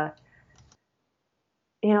almost it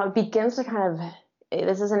begins to kind of,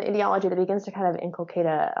 this is an ideology that begins to kind of inculcate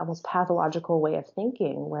a almost pathological way of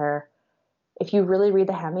thinking, where if you really read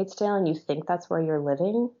The Handmaid's Tale and you think that's where you're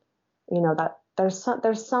living, that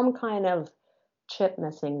there's some kind of chip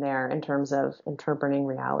missing there in terms of interpreting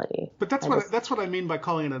reality. But that's what I mean by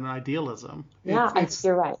calling it an idealism. Yeah,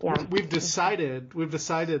 you're right. Yeah, we've decided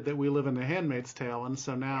that we live in The Handmaid's Tale, and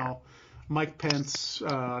so now Mike Pence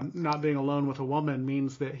not being alone with a woman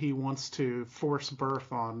means that he wants to force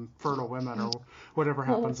birth on fertile women or whatever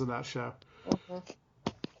happens in that show.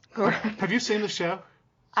 Have you seen the show?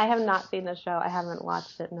 I have not seen the show. I haven't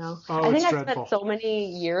watched it, no. Oh, I think it's I've dreadful. spent so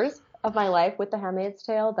many years of my life with The Handmaid's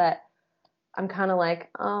Tale that I'm kind of like,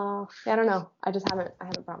 I don't know. I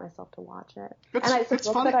haven't brought myself to watch it. And it's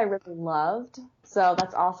a book that I really loved. So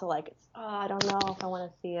that's also like, I don't know if I want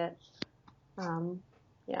to see it.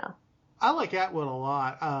 Yeah. I like Atwood a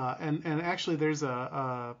lot, and actually there's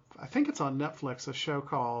I think it's on Netflix, a show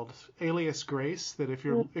called Alias Grace, that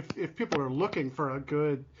if people are looking for a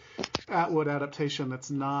good Atwood adaptation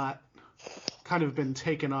that's not kind of been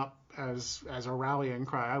taken up as a rallying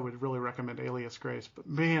cry, I would really recommend Alias Grace. But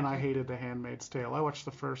man, I hated The Handmaid's Tale. I watched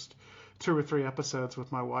the first 2 or 3 episodes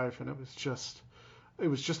with my wife, and it was just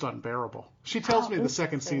unbearable. She tells me the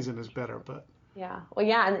second season is better, but yeah, well,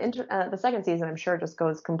 yeah, and the second season, I'm sure, just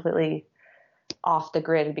goes completely off the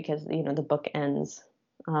grid because the book ends.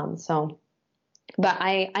 But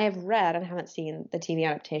I have read, and I haven't seen the TV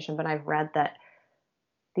adaptation, but I've read that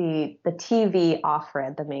the TV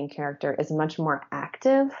Offred, the main character, is much more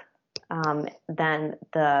active than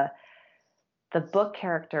the book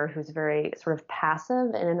character, who's very sort of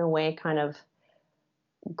passive and in a way kind of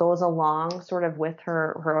goes along sort of with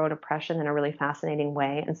her own oppression in a really fascinating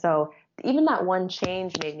way. And so even that one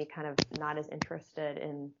change made me kind of not as interested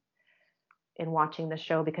in watching the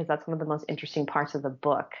show, because that's one of the most interesting parts of the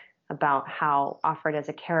book, about how Offred as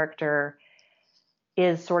a character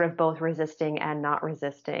is sort of both resisting and not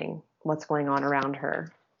resisting what's going on around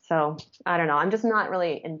her. So I don't know. I'm just not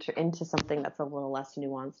really into something that's a little less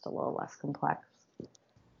nuanced, a little less complex.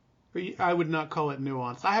 I would not call it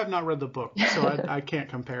nuanced. I have not read the book, so I can't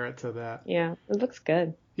compare it to that. Yeah, the book's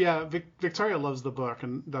good. Yeah, Victoria loves the book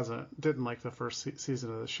and didn't like the first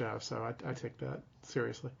season of the show, so I take that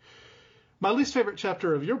seriously. My least favorite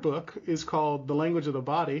chapter of your book is called The Language of the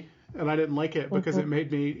Body, and I didn't like it because it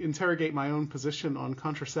made me interrogate my own position on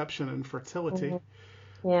contraception and fertility.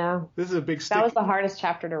 Yeah. This is a big stick. That was the hardest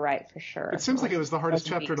chapter to write, for sure. It seems like it was the hardest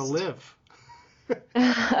chapter to live.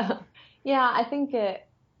 Yeah, I think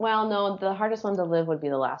well, no, the hardest one to live would be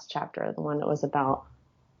the last chapter, the one that was about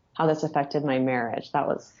how this affected my marriage. That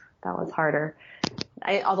was harder.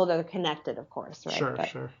 Although they're connected, of course, right?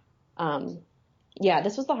 Sure. Yeah,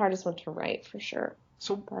 this was the hardest one to write, for sure.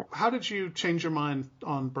 So how did you change your mind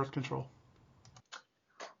on birth control?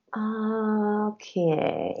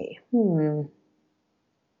 Okay.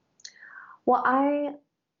 Well,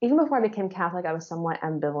 even before I became Catholic, I was somewhat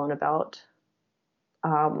ambivalent about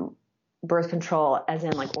birth control, as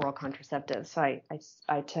in like oral contraceptives. So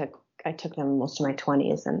I took them most of my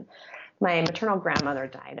 20s, and my maternal grandmother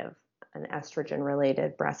died of an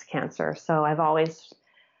estrogen-related breast cancer. So I've always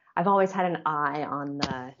had an eye on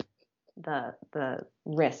the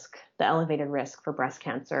risk, the elevated risk for breast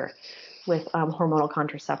cancer with hormonal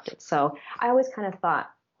contraceptives. So I always kind of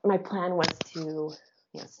thought my plan was to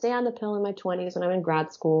stay on the pill in my 20s when I'm in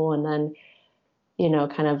grad school, and then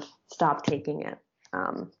kind of stop taking it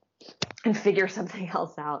and figure something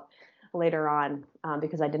else out later on,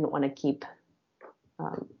 because I didn't want to keep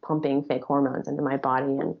pumping fake hormones into my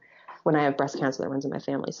body, and when I have breast cancer that runs in my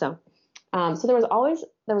family. So there was always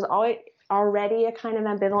already a kind of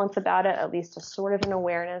ambivalence about it, at least a sort of an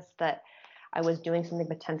awareness that I was doing something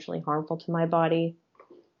potentially harmful to my body.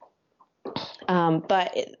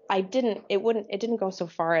 But it didn't go so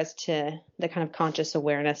far as to the kind of conscious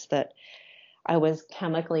awareness that I was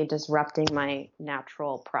chemically disrupting my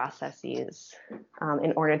natural processes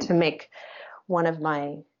in order to make one of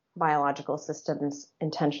my biological systems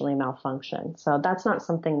intentionally malfunction. So that's not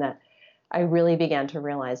something that I really began to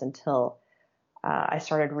realize until I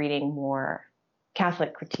started reading more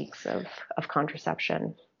Catholic critiques of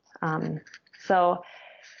contraception. So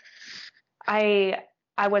I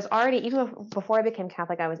was already, even before I became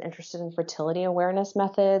Catholic, I was interested in fertility awareness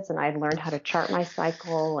methods, and I'd learned how to chart my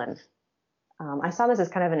cycle. And I saw this as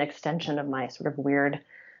kind of an extension of my sort of weird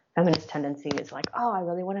feminist tendencies, like, oh, I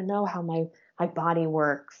really want to know how my body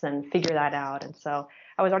works and figure that out. And so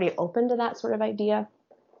I was already open to that sort of idea.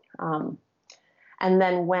 And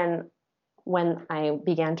then when I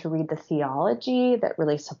began to read the theology that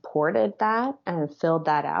really supported that and filled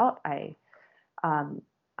that out, I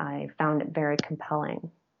found it very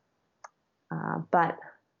compelling. But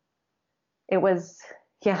it was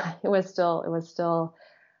still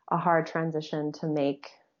a hard transition to make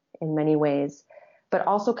in many ways, but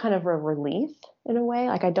also kind of a relief in a way.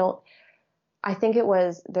 Like I think it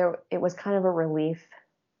was kind of a relief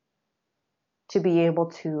to be able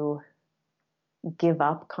to give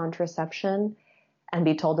up contraception and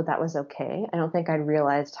be told that was okay. I don't think I'd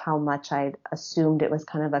realized how much I'd assumed it was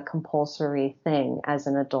kind of a compulsory thing as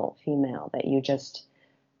an adult female, that you just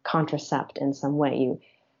contracept in some way.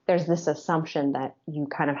 There's this assumption that you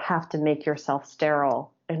kind of have to make yourself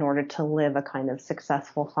sterile in order to live a kind of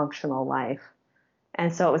successful, functional life.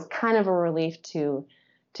 And so it was kind of a relief to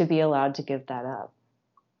be allowed to give that up.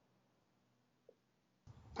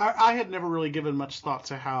 I had never really given much thought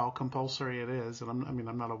to how compulsory it is, and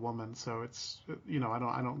I'm not a woman, so it's, I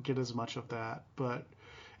don't get as much of that. But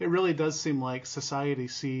it really does seem like society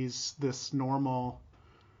sees this normal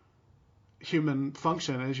human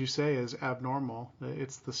function, as you say, as abnormal.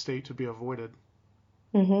 It's the state to be avoided.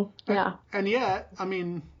 Mm-hmm. Yeah. And yet, I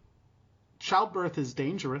mean, childbirth is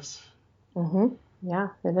dangerous. Mm-hmm. Yeah,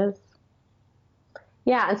 it is.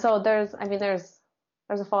 Yeah, and so there's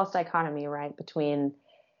a false dichotomy, right, between,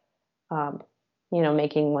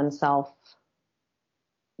 making oneself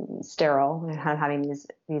sterile and having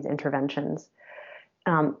these interventions,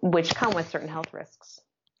 which come with certain health risks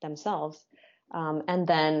themselves,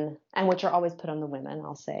 and which are always put on the women,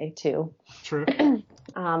 I'll say too. True.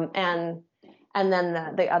 And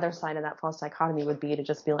then the other side of that false dichotomy would be to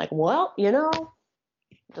just be like, well,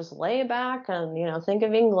 just lay back and, think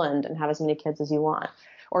of England and have as many kids as you want,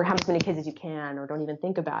 or have as many kids as you can, or don't even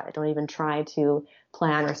think about it. Don't even try to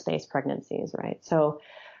plan or space pregnancies. Right. So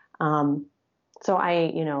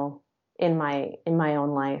I, in my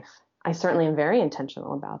own life, I certainly am very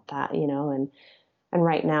intentional about that, and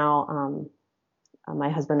right now, my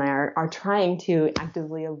husband and I are trying to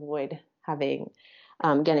actively avoid having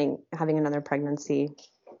another pregnancy,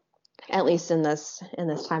 at least in this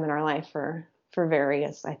time in our life for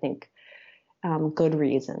various, I think, good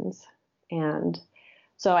reasons. And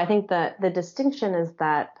so I think that the distinction is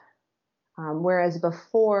that, whereas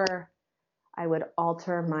before I would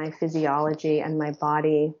alter my physiology and my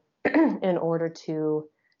body in order to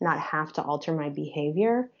not have to alter my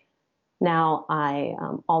behavior, now I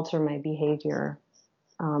alter my behavior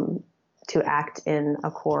to act in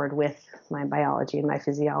accord with my biology and my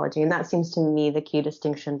physiology. And that seems to me the key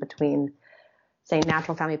distinction between, say,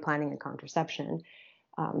 natural family planning and contraception,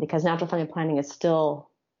 because natural family planning is still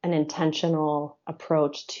an intentional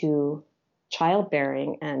approach to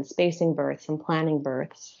childbearing and spacing births and planning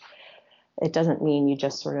births. It doesn't mean you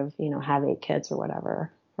just sort of, have 8 kids or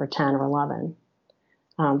whatever, or 10 or 11,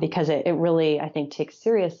 because it really, I think, takes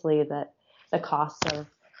seriously that the costs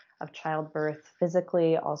of childbirth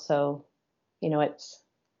physically. Also, it's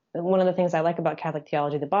one of the things I like about Catholic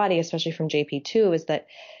theology of the body, especially from JP2, is that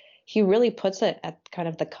he really puts it at kind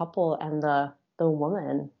of the couple and the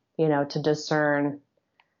woman, to discern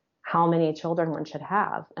how many children one should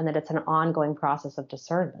have, and that it's an ongoing process of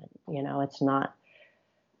discernment. It's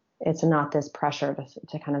not this pressure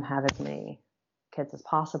to kind of have as many kids as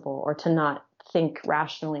possible, or to not think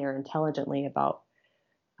rationally or intelligently about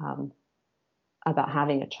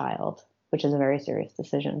having a child, which is a very serious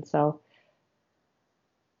decision. So,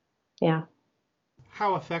 yeah.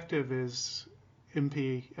 How effective is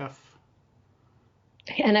NFP?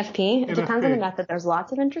 It depends on the method. There's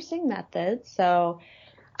lots of interesting methods. So,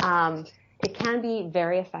 it can be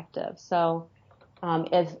very effective. So,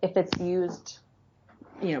 if it's used,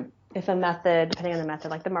 if a method, depending on the method,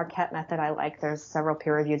 like the Marquette method, there's several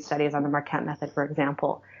peer-reviewed studies on the Marquette method, for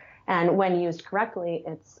example. And when used correctly,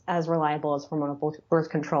 it's as reliable as hormonal birth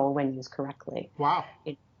control when used correctly. Wow.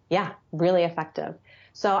 Yeah, really effective.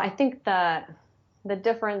 So I think the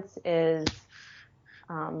difference is,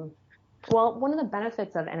 one of the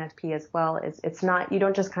benefits of NFP as well is it's not, you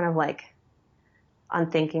don't just kind of like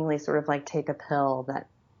unthinkingly sort of like take a pill that,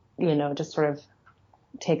 just sort of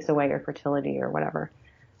takes away your fertility or whatever.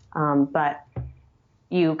 But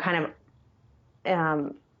you kind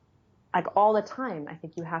of, like all the time, I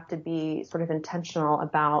think you have to be sort of intentional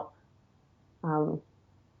about,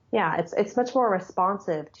 it's much more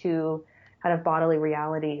responsive to kind of bodily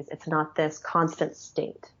realities. It's not this constant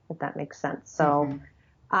state, if that makes sense. So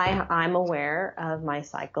I'm aware of my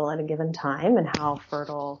cycle at a given time and how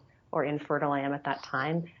fertile or infertile I am at that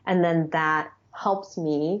time. And then that helps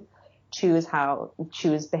me choose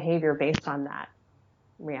behavior based on that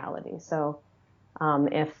reality. So,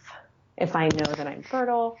 if I know that I'm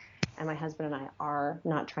fertile and my husband and I are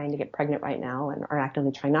not trying to get pregnant right now and are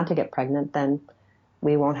actively trying not to get pregnant, then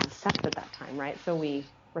we won't have sex at that time, right? So we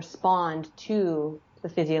respond to the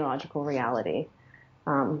physiological reality.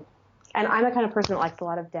 And I'm a kind of person that likes a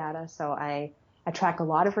lot of data, so I track a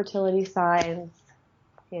lot of fertility signs,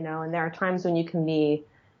 and there are times when you can be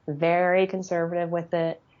very conservative with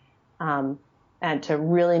it, and to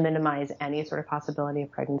really minimize any sort of possibility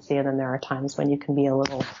of pregnancy. And then there are times when you can be a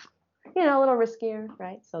little riskier,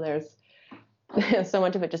 right? So there's so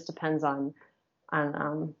much of it just depends on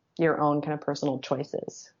your own kind of personal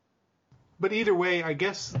choices. But either way, I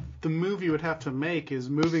guess the move you would have to make is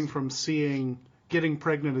moving from seeing getting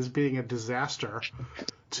pregnant as being a disaster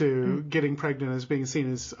to getting pregnant as being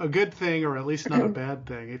seen as a good thing, or at least not a bad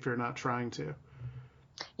thing if you're not trying to.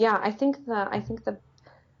 Yeah, I think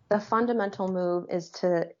the fundamental move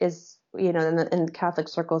is in Catholic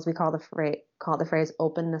circles, we call the phrase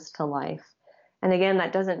openness to life. And again,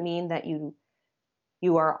 that doesn't mean that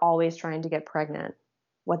you are always trying to get pregnant.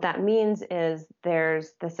 What that means is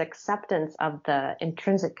there's this acceptance of the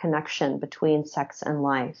intrinsic connection between sex and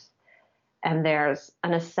life. And there's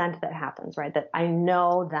an assent that happens, right? That I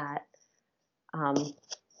know that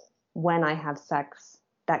when I have sex,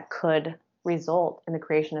 that could result in the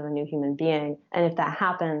creation of a new human being. And if that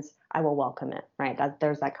happens, I will welcome it, right?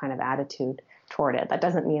 There's that kind of attitude toward it. That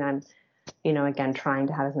doesn't mean I'm, again, trying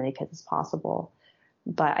to have as many kids as possible.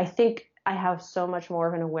 But I think I have so much more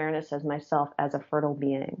of an awareness as myself as a fertile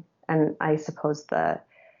being. And I suppose the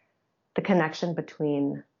connection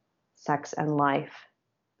between sex and life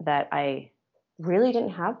that I really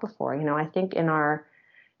didn't have before. I think in our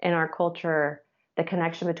culture, the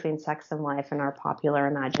connection between sex and life in our popular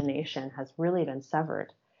imagination has really been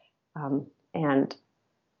severed. And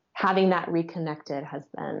having that reconnected has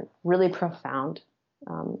been really profound.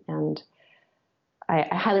 And I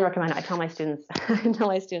highly recommend it. I tell my students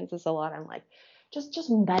this a lot. I'm like, just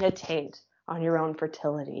meditate on your own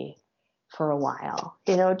fertility for a while.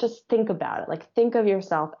 Just think about it. Like, think of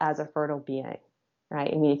yourself as a fertile being,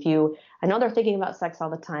 right? I mean, I know they're thinking about sex all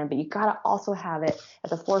the time, but you got to also have it at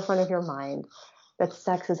the forefront of your mind that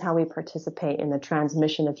sex is how we participate in the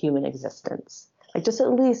transmission of human existence. Like, just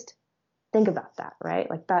at least think about that, right?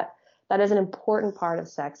 Like that is an important part of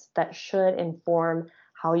sex that should inform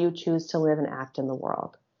how you choose to live and act in the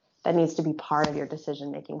world. That needs to be part of your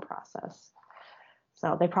decision-making process.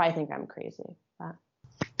 So they probably think I'm crazy, but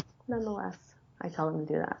nonetheless, I tell them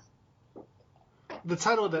to do that. The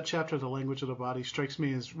title of that chapter, The Language of the Body, strikes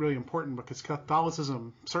me as really important because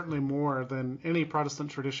Catholicism, certainly more than any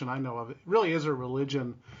Protestant tradition I know of, it really is a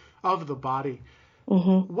religion of the body.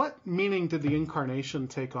 Mm-hmm. What meaning did the Incarnation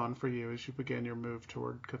take on for you as you began your move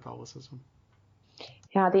toward Catholicism?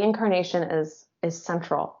 Yeah, the Incarnation is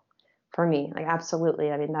central for me. Like,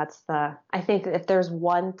 absolutely. I mean, I think if there's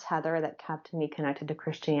one tether that kept me connected to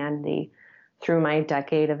Christianity through my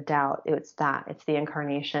decade of doubt, it's the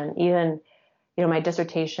Incarnation. Even, my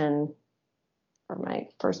dissertation or my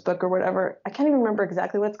first book or whatever, I can't even remember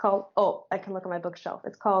exactly what it's called. Oh, I can look at my bookshelf.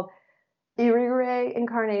 It's called Irigaray,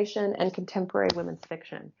 Incarnation, and Contemporary Women's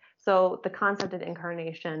Fiction. So the concept of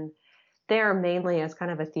incarnation there, mainly as kind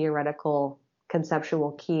of a theoretical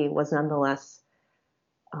conceptual key, was nonetheless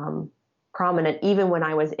prominent even when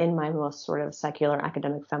I was in my most sort of secular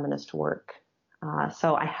academic feminist work.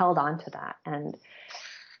 So I held on to that, and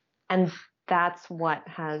that's what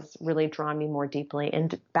has really drawn me more deeply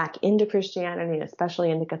back into Christianity,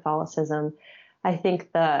 especially into Catholicism. I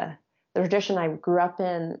think the tradition I grew up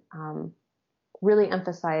in really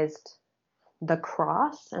emphasized the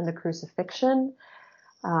cross and the crucifixion,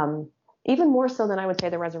 even more so than I would say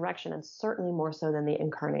the resurrection, and certainly more so than the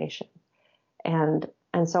Incarnation. And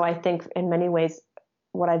so I think in many ways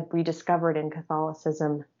what I've rediscovered in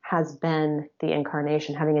Catholicism has been the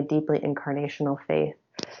Incarnation, having a deeply incarnational faith,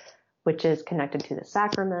 which is connected to the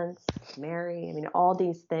sacraments, Mary. I mean, all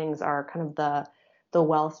these things are kind of the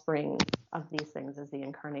wellspring of these things is the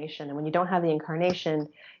Incarnation. And when you don't have the Incarnation,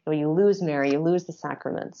 you lose Mary, you lose the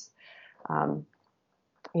sacraments. In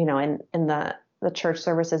the church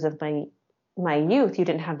services of my youth, you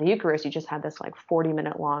didn't have the Eucharist. You just had this like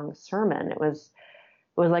 40-minute long sermon. It was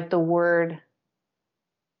like the word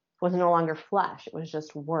was no longer flesh. It was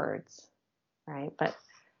just words, right?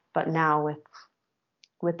 But now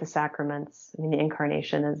with the sacraments, I mean, the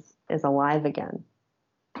Incarnation is alive again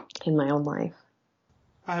in my own life.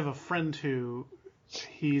 I have a friend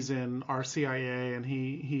he's in RCIA, and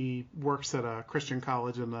he works at a Christian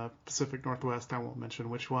college in the Pacific Northwest. I won't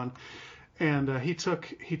mention which one. And he took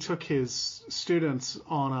his students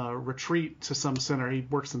on a retreat to some center. He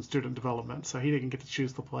works in student development, so he didn't get to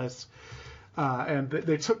choose the place. And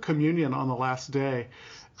they took communion on the last day.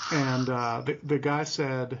 And the guy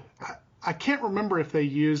said, I can't remember if they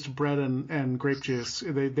used bread and grape juice.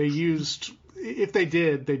 They used, if they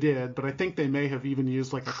did, they did, but I think they may have even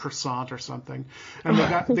used like a croissant or something. And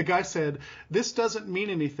the guy said, this doesn't mean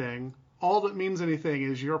anything. All that means anything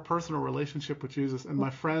is your personal relationship with Jesus. And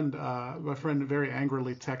my friend very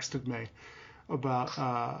angrily texted me about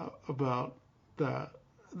the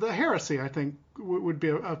heresy. I think would be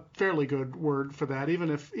a fairly good word for that.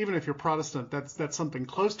 Even if you're Protestant, that's something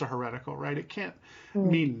close to heretical, right? It can't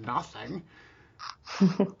mean nothing.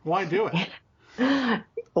 Why do it?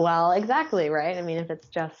 Well, exactly, right? I mean, if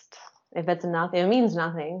it's nothing, it means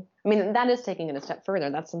nothing. I mean, that is taking it a step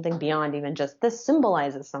further. That's something beyond even just this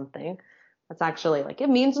symbolizes something. That's actually like, it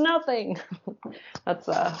means nothing. That's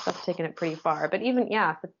taking it pretty far. But even,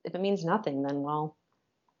 if it means nothing, then, well,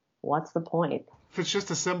 what's the point? If it's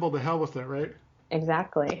just a symbol, to hell with it, right?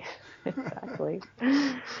 Exactly. Exactly.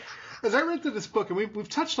 As I read through this book, and we've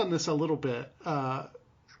touched on this a little bit, I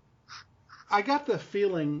got the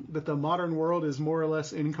feeling that the modern world is more or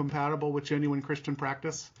less incompatible with genuine Christian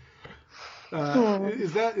practice.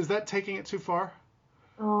 Is that taking it too far?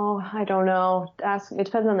 Oh, I don't know. It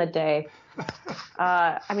depends on the day.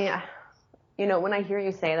 I mean, when I hear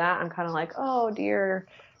you say that, I'm kind of like, oh dear.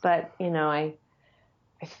 But,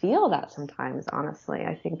 I feel that sometimes, honestly.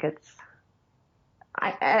 I think at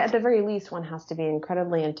the very least, one has to be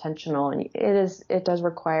incredibly intentional, and it does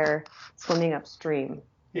require swimming upstream.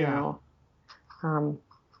 Yeah. I'm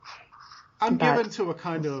given to a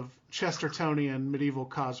kind of Chestertonian medieval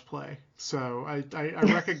cosplay, so I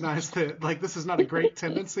recognize that, like, this is not a great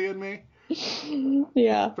tendency in me.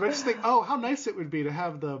 Yeah. But I just think, oh, how nice it would be to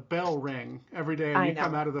have the bell ring every day and you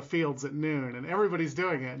come out of the fields at noon and everybody's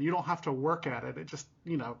doing it and you don't have to work at it. It just,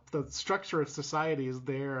 the structure of society is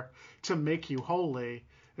there to make you holy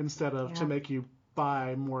instead of to make you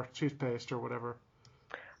buy more toothpaste or whatever.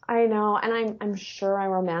 I know, and I'm sure I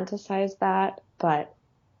romanticize that, but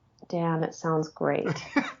damn, it sounds great.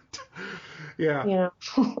 Yeah. Yeah.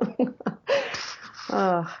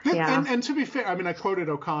 And to be fair, I mean, I quoted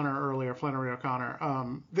O'Connor earlier, Flannery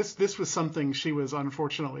O'Connor. This was something she was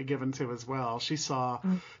unfortunately given to as well. She saw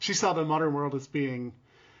the modern world as being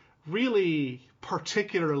really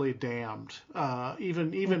particularly damned,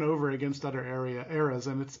 even over against other eras,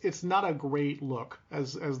 and it's not a great look,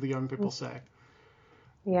 as the young people say.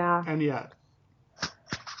 Yeah. And yet,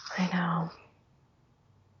 I know.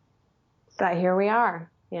 But here we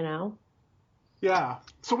are, Yeah.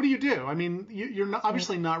 So what do you do? I mean, you're not,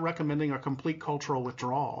 obviously not recommending a complete cultural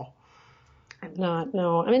withdrawal. I'm not.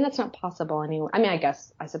 No. I mean, that's not possible anyway. I mean, I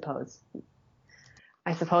suppose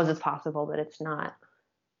it's possible, but it's not.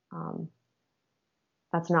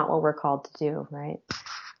 That's not what we're called to do, right?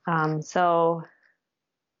 I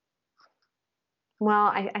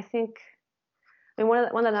think. I mean,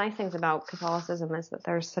 one of the nice things about Catholicism is that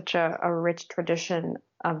there's such a rich tradition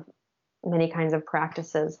of many kinds of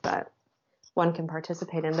practices that one can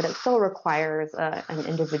participate in, but it still requires an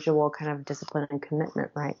individual kind of discipline and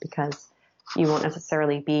commitment, right? Because you won't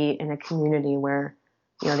necessarily be in a community where,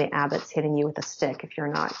 the abbot's hitting you with a stick if you're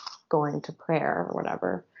not going to prayer or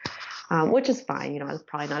whatever, which is fine. It's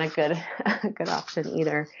probably not a good option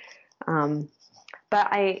either. But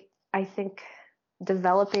I think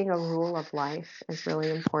developing a rule of life is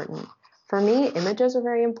really important. For me, images are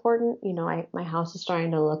very important. My house is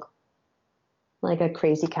starting to look like a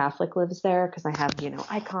crazy Catholic lives there because I have,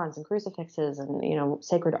 icons and crucifixes and,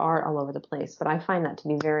 sacred art all over the place. But I find that to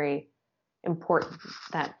be very important,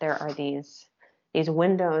 that there are these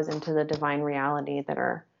windows into the divine reality that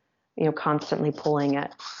are, constantly pulling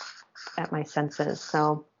at my senses.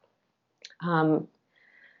 So I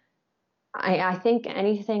think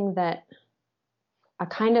anything that a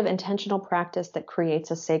kind of intentional practice that creates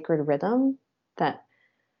a sacred rhythm that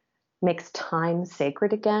makes time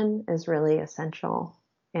sacred again is really essential.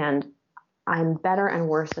 And I'm better and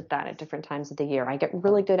worse at that at different times of the year. I get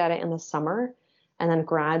really good at it in the summer and then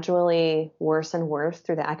gradually worse and worse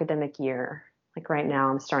through the academic year. Like right now,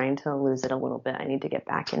 I'm starting to lose it a little bit. I need to get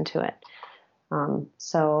back into it.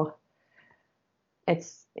 So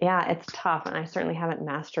it's tough, and I certainly haven't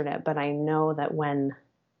mastered it, but I know that when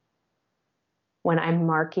I'm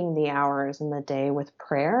marking the hours in the day with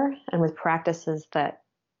prayer and with practices that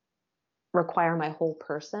require my whole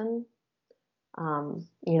person,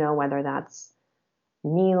 whether that's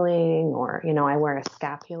kneeling or, I wear a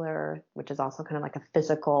scapular, which is also kind of like a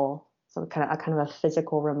physical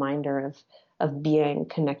reminder of being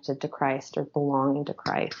connected to Christ or belonging to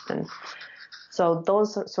Christ. And so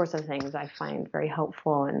those sorts of things I find very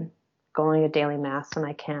helpful, and going to daily mass when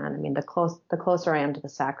I can. I mean, the closer I am to the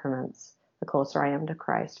sacraments, the closer I am to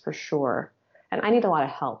Christ for sure. And I need a lot of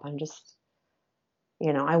help. I'm just,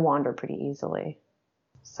 I wander pretty easily.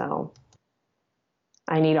 So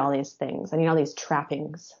I need all these things. I need all these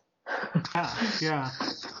trappings. Yeah.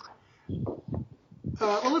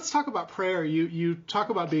 Well, let's talk about prayer. You talk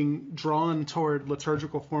about being drawn toward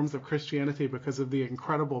liturgical forms of Christianity because of the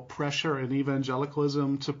incredible pressure in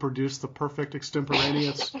evangelicalism to produce the perfect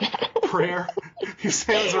extemporaneous prayer. You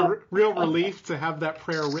say it was a real relief to have that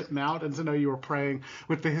prayer written out and to know you were praying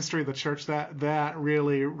with the history of the church. That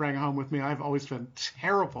really rang home with me. I've always been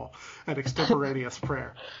terrible at extemporaneous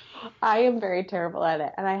prayer. I am very terrible at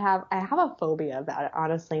it, and I have a phobia about it,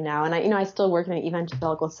 honestly, now. And I still work in an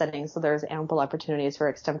evangelical setting, so there's ample opportunities for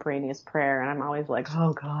extemporaneous prayer, and I'm always like,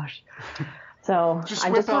 oh gosh. So just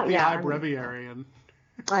whip out the breviary and.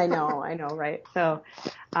 I know, right? So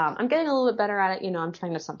I'm getting a little bit better at it. I'm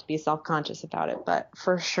trying not to be self-conscious about it, but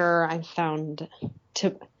for sure I found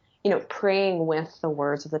to, praying with the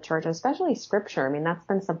words of the church, especially scripture. I mean, that's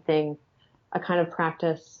been something, a kind of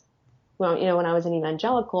practice. Well, when I was an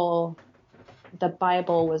evangelical, the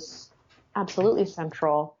Bible was absolutely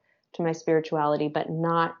central to my spirituality, but in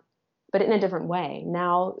a different way.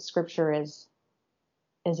 Now scripture is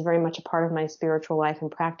very much a part of my spiritual life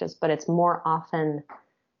and practice, but it's more often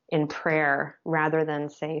in prayer rather than,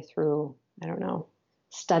 say, through, I don't know,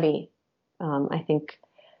 study. I think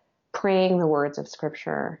praying the words of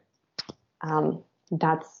scripture,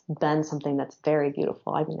 that's been something that's very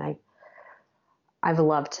beautiful. I mean, I've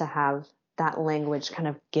loved to have that language kind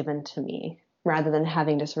of given to me rather than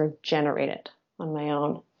having to sort of generate it on my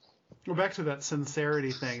own. Well, back to that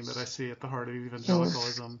sincerity thing that I see at the heart of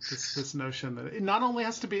evangelicalism, this notion that it not only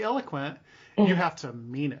has to be eloquent, you have to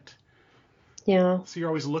mean it. Yeah. So you're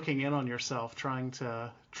always looking in on yourself, trying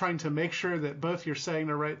to make sure that both you're saying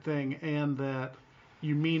the right thing and that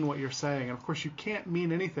you mean what you're saying. And of course, you can't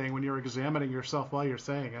mean anything when you're examining yourself while you're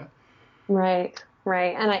saying it. Right.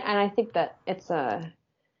 And I think that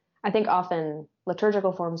I think often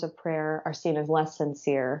liturgical forms of prayer are seen as less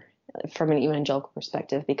sincere from an evangelical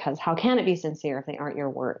perspective, because how can it be sincere if they aren't your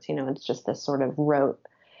words? It's just this sort of rote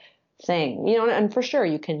thing, and for sure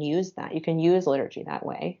you can use that. You can use liturgy that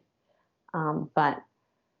way. But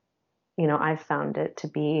I've found it to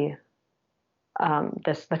be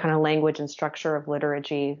the kind of language and structure of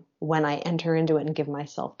liturgy when I enter into it and give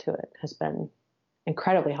myself to it has been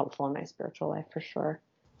incredibly helpful in my spiritual life, for sure.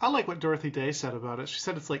 I like what Dorothy Day said about it. She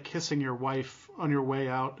said it's like kissing your wife on your way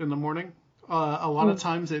out in the morning. A lot of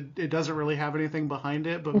times it doesn't really have anything behind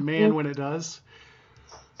it, but man, when it does.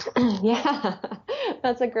 Yeah,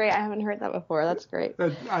 I haven't heard that before. That's great.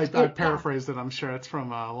 I paraphrased it, I'm sure. It's from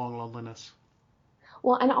Long Loneliness.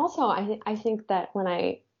 Well, and also I think that when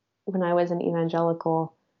I was an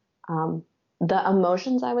evangelical, the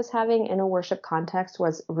emotions I was having in a worship context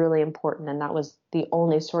was really important. And that was the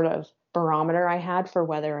only sort of barometer I had for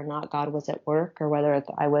whether or not God was at work, or whether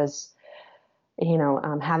I was,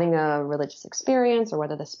 having a religious experience, or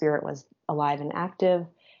whether the Spirit was alive and active.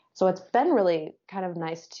 So it's been really kind of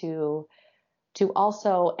nice to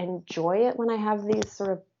also enjoy it when I have these sort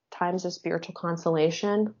of times of spiritual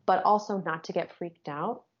consolation, but also not to get freaked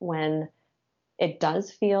out when it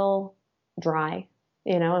does feel dry,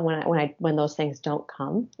 and when those things don't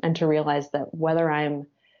come, and to realize that whether I'm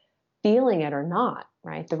feeling it or not,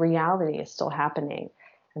 right, the reality is still happening.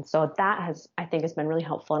 And so that I think has been really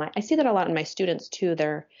helpful. And I see that a lot in my students too.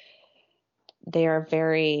 They are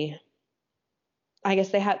very, I guess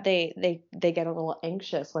they get a little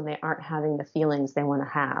anxious when they aren't having the feelings they want to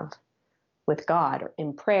have with God, or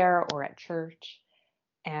in prayer, or at church.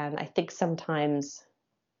 And I think sometimes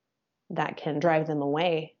that can drive them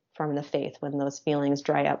away from the faith when those feelings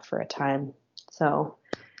dry up for a time. So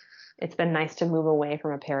it's been nice to move away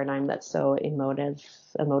from a paradigm that's so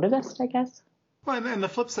emotivist, I guess. Well, and the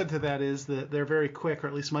flip side to that is that they're very quick, or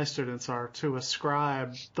at least my students are, to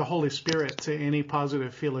ascribe the Holy Spirit to any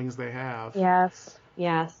positive feelings they have. Yes,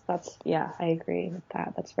 I agree with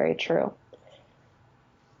that. That's very true.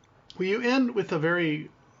 Well, you end with a very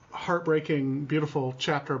heartbreaking, beautiful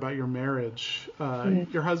chapter about your marriage.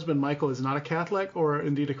 Your husband, Michael, is not a Catholic or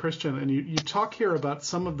indeed a Christian, and you talk here about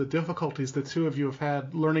some of the difficulties the two of you have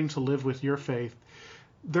had learning to live with your faith.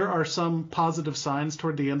 There are some positive signs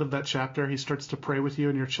toward the end of that chapter. He starts to pray with you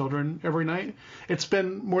and your children every night. It's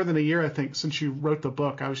been more than a year, I think, since you wrote the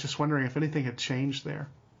book. I was just wondering if anything had changed there.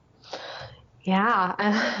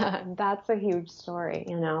 Yeah, that's a huge story,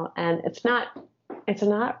 and it's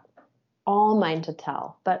not all mine to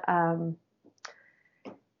tell, but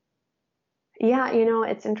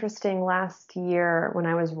it's interesting. Last year when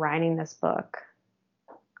I was writing this book,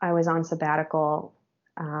 I was on sabbatical,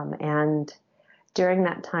 and during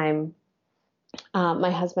that time,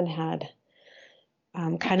 my husband had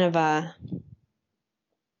kind of a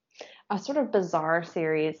sort of bizarre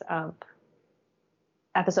series of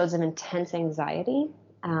episodes of intense anxiety,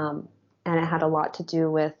 and it had a lot to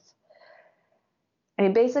do with,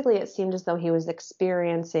 basically it seemed as though he was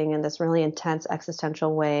experiencing in this really intense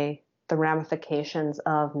existential way the ramifications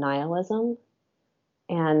of nihilism,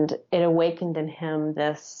 and it awakened in him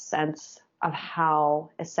this sense of how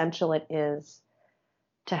essential it is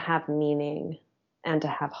to have meaning and to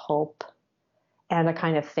have hope and a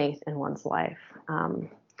kind of faith in one's life.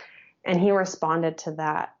 And he responded to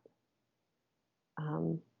that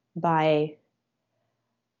by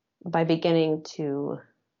beginning to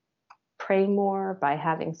pray more, by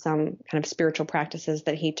having some kind of spiritual practices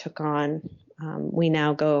that he took on. We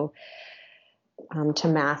now go to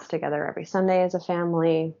Mass together every Sunday as a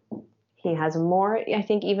family. He has more, I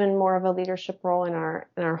think, even more of a leadership role in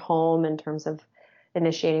our home in terms of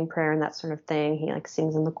initiating prayer and that sort of thing. He like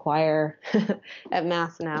sings in the choir at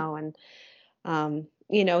Mass now, and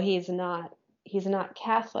he's not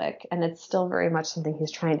Catholic, and it's still very much something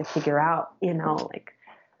he's trying to figure out.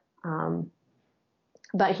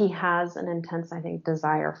 But he has an intense, I think,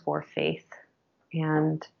 desire for faith,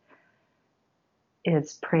 and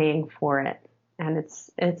is praying for it. And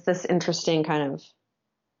it's this interesting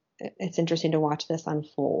it's interesting to watch this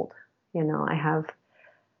unfold. I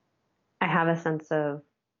have a sense of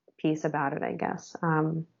peace about it, I guess.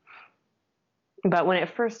 But when it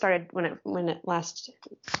first started, last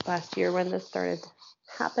year, when this started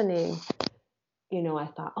happening, I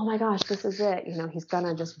thought, oh my gosh, this is it. He's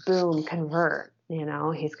gonna just boom, convert.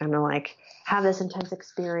 He's gonna like have this intense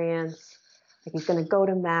experience. Like he's gonna go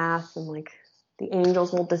to Mass and like the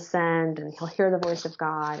angels will descend and he'll hear the voice of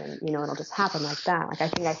God, and it'll just happen like that. Like I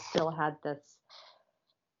think I still had this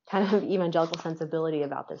kind of evangelical sensibility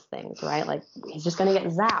about these things, right? Like he's just gonna get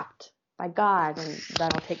zapped by God and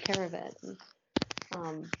that'll take care of it.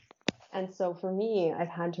 And so for me, I've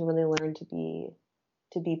had to really learn to be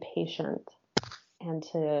patient and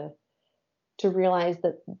to realize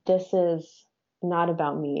that this is not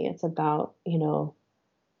about me. It's about,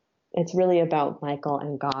 it's really about Michael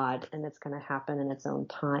and God, and it's going to happen in its own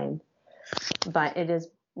time. But it is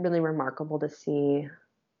really remarkable to see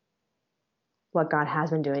what God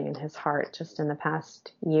has been doing in his heart just in the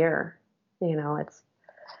past year.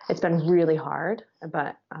 It's been really hard,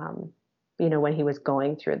 but, when he was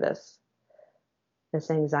going through this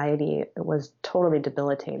anxiety, it was totally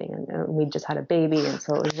debilitating, and we just had a baby, and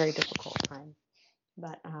so it was a very difficult time.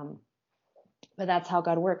 But that's how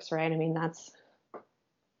God works, right? I mean,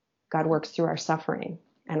 God works through our suffering,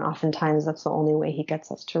 and oftentimes that's the only way he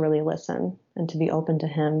gets us to really listen and to be open to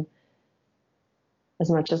him. As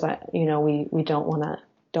much as we don't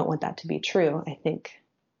want that to be true. I think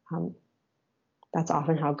that's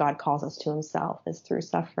often how God calls us to himself, is through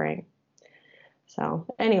suffering. So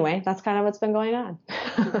anyway, that's kind of what's been going on.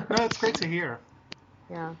 No, it's great to hear.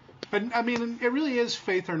 Yeah. But I mean, it really is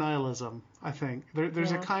faith or nihilism. I think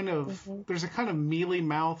there's a kind of mealy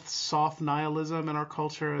mouth, soft nihilism in our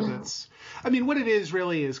culture. That's, I mean, what it is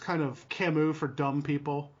really is kind of Camus for dumb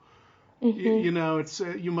people. It's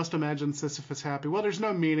you must imagine Sisyphus happy. Well, there's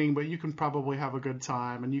no meaning, but you can probably have a good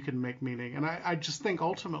time and you can make meaning. And I just think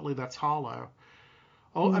ultimately that's hollow.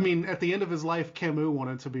 Oh, I mean, at the end of his life, Camus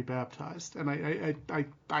wanted to be baptized, and I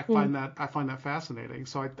find that fascinating.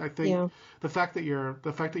 So I think the fact that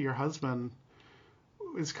your husband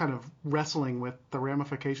is kind of wrestling with the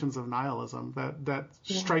ramifications of nihilism, that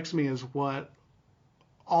strikes me as what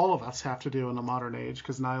all of us have to do in the modern age,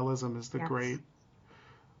 because nihilism is the great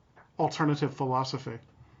alternative philosophy.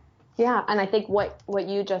 Yeah, and I think what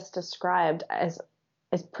you just described is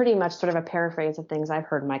pretty much sort of a paraphrase of things I've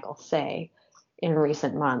heard Michael say in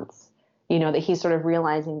recent months, that he's sort of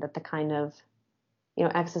realizing that the kind of,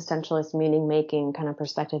 existentialist meaning making kind of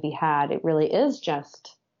perspective he had, it really is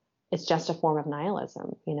it's just a form of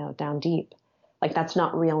nihilism, down deep. Like that's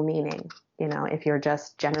not real meaning, if you're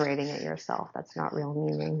just generating it yourself, that's not real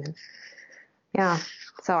meaning. And yeah.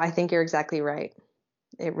 So I think you're exactly right.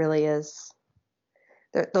 It really is.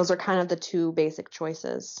 Those are kind of the two basic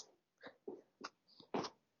choices.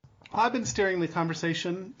 I've been steering the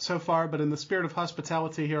conversation so far, but in the spirit of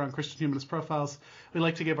hospitality here on Christian Humanist Profiles, we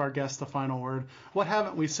like to give our guests the final word. What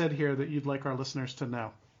haven't we said here that you'd like our listeners to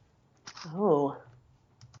know? Oh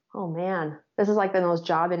man, this is like in those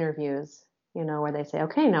job interviews, where they say,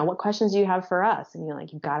 okay, now what questions do you have for us? And you're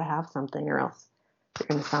like, you've got to have something or else you're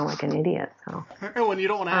going to sound like an idiot. So. And you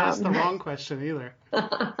don't want to ask the wrong question either.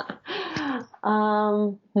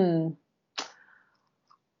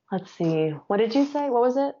 Let's see. What did you say? What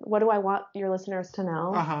was it? What do I want your listeners to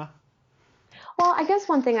know? Uh-huh. Well, I guess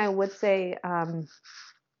one thing I would say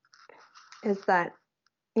is that,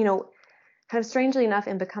 kind of strangely enough,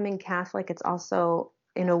 in becoming Catholic, it's also,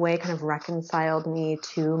 in a way, kind of reconciled me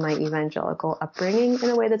to my evangelical upbringing in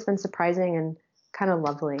a way that's been surprising and kind of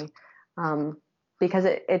lovely. Because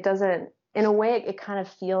it doesn't, in a way, it kind of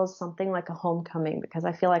feels something like a homecoming, because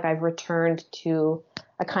I feel like I've returned to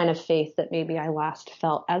a kind of faith that maybe I last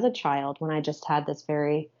felt as a child, when I just had this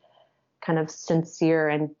very kind of sincere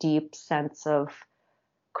and deep sense of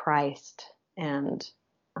Christ and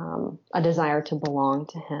a desire to belong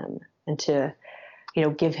to him and to,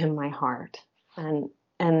 give him my heart. And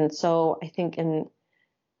so I think in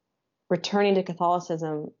returning to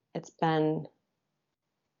Catholicism, it's not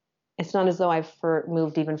as though I've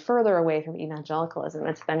moved even further away from evangelicalism.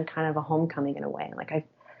 It's been kind of a homecoming in a way. Like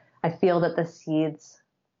I feel that the seeds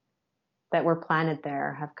that were planted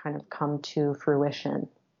there have kind of come to fruition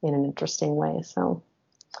in an interesting way. So,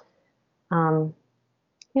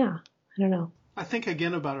 yeah, I don't know. I think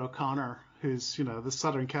again about O'Connor, who's, the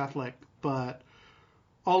Southern Catholic, but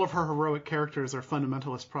all of her heroic characters are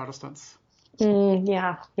fundamentalist Protestants.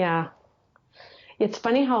 Yeah. It's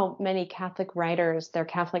funny how many Catholic writers, their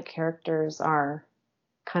Catholic characters are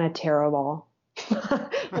kind of terrible.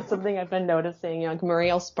 That's something I've been noticing. Like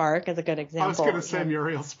Muriel Spark is a good example. I was going to say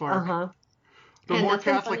Muriel Spark. Uh-huh. The more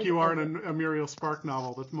Catholic you are in a Muriel Spark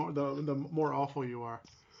novel, the more awful you are.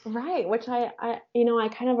 Right, which I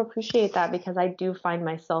kind of appreciate that, because I do find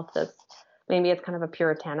myself maybe it's kind of a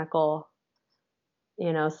puritanical,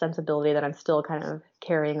 sensibility that I'm still kind of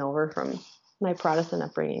carrying over from my Protestant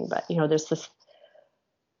upbringing. But, there's this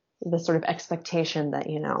sort of expectation that,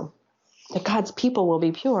 that God's people will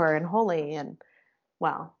be pure and holy, and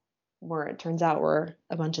well, it turns out we're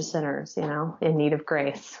a bunch of sinners, in need of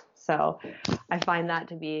grace. So I find that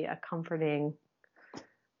to be a comforting,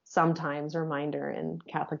 sometimes, reminder in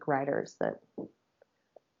Catholic writers that,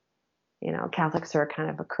 Catholics are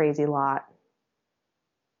kind of a crazy lot.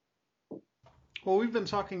 Well, we've been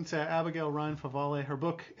talking to Abigail Ryan Favale. Her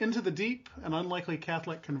book, Into the Deep, An Unlikely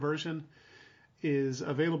Catholic Conversion, is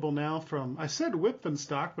available now from, I said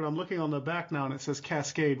Whitman-Stock, but I'm looking on the back now and it says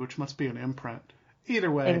Cascade, which must be an imprint.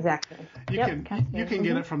 Either way, exactly. You can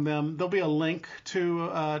get it from them. There'll be a link to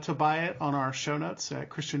buy it on our show notes at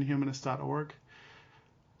christianhumanist.org.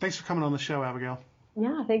 Thanks for coming on the show, Abigail.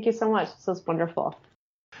 Yeah, thank you so much. This was wonderful.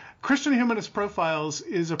 Christian Humanist Profiles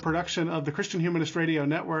is a production of the Christian Humanist Radio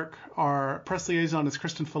Network. Our press liaison is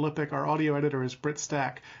Kristen Filippic. Our audio editor is Britt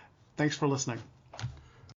Stack. Thanks for listening.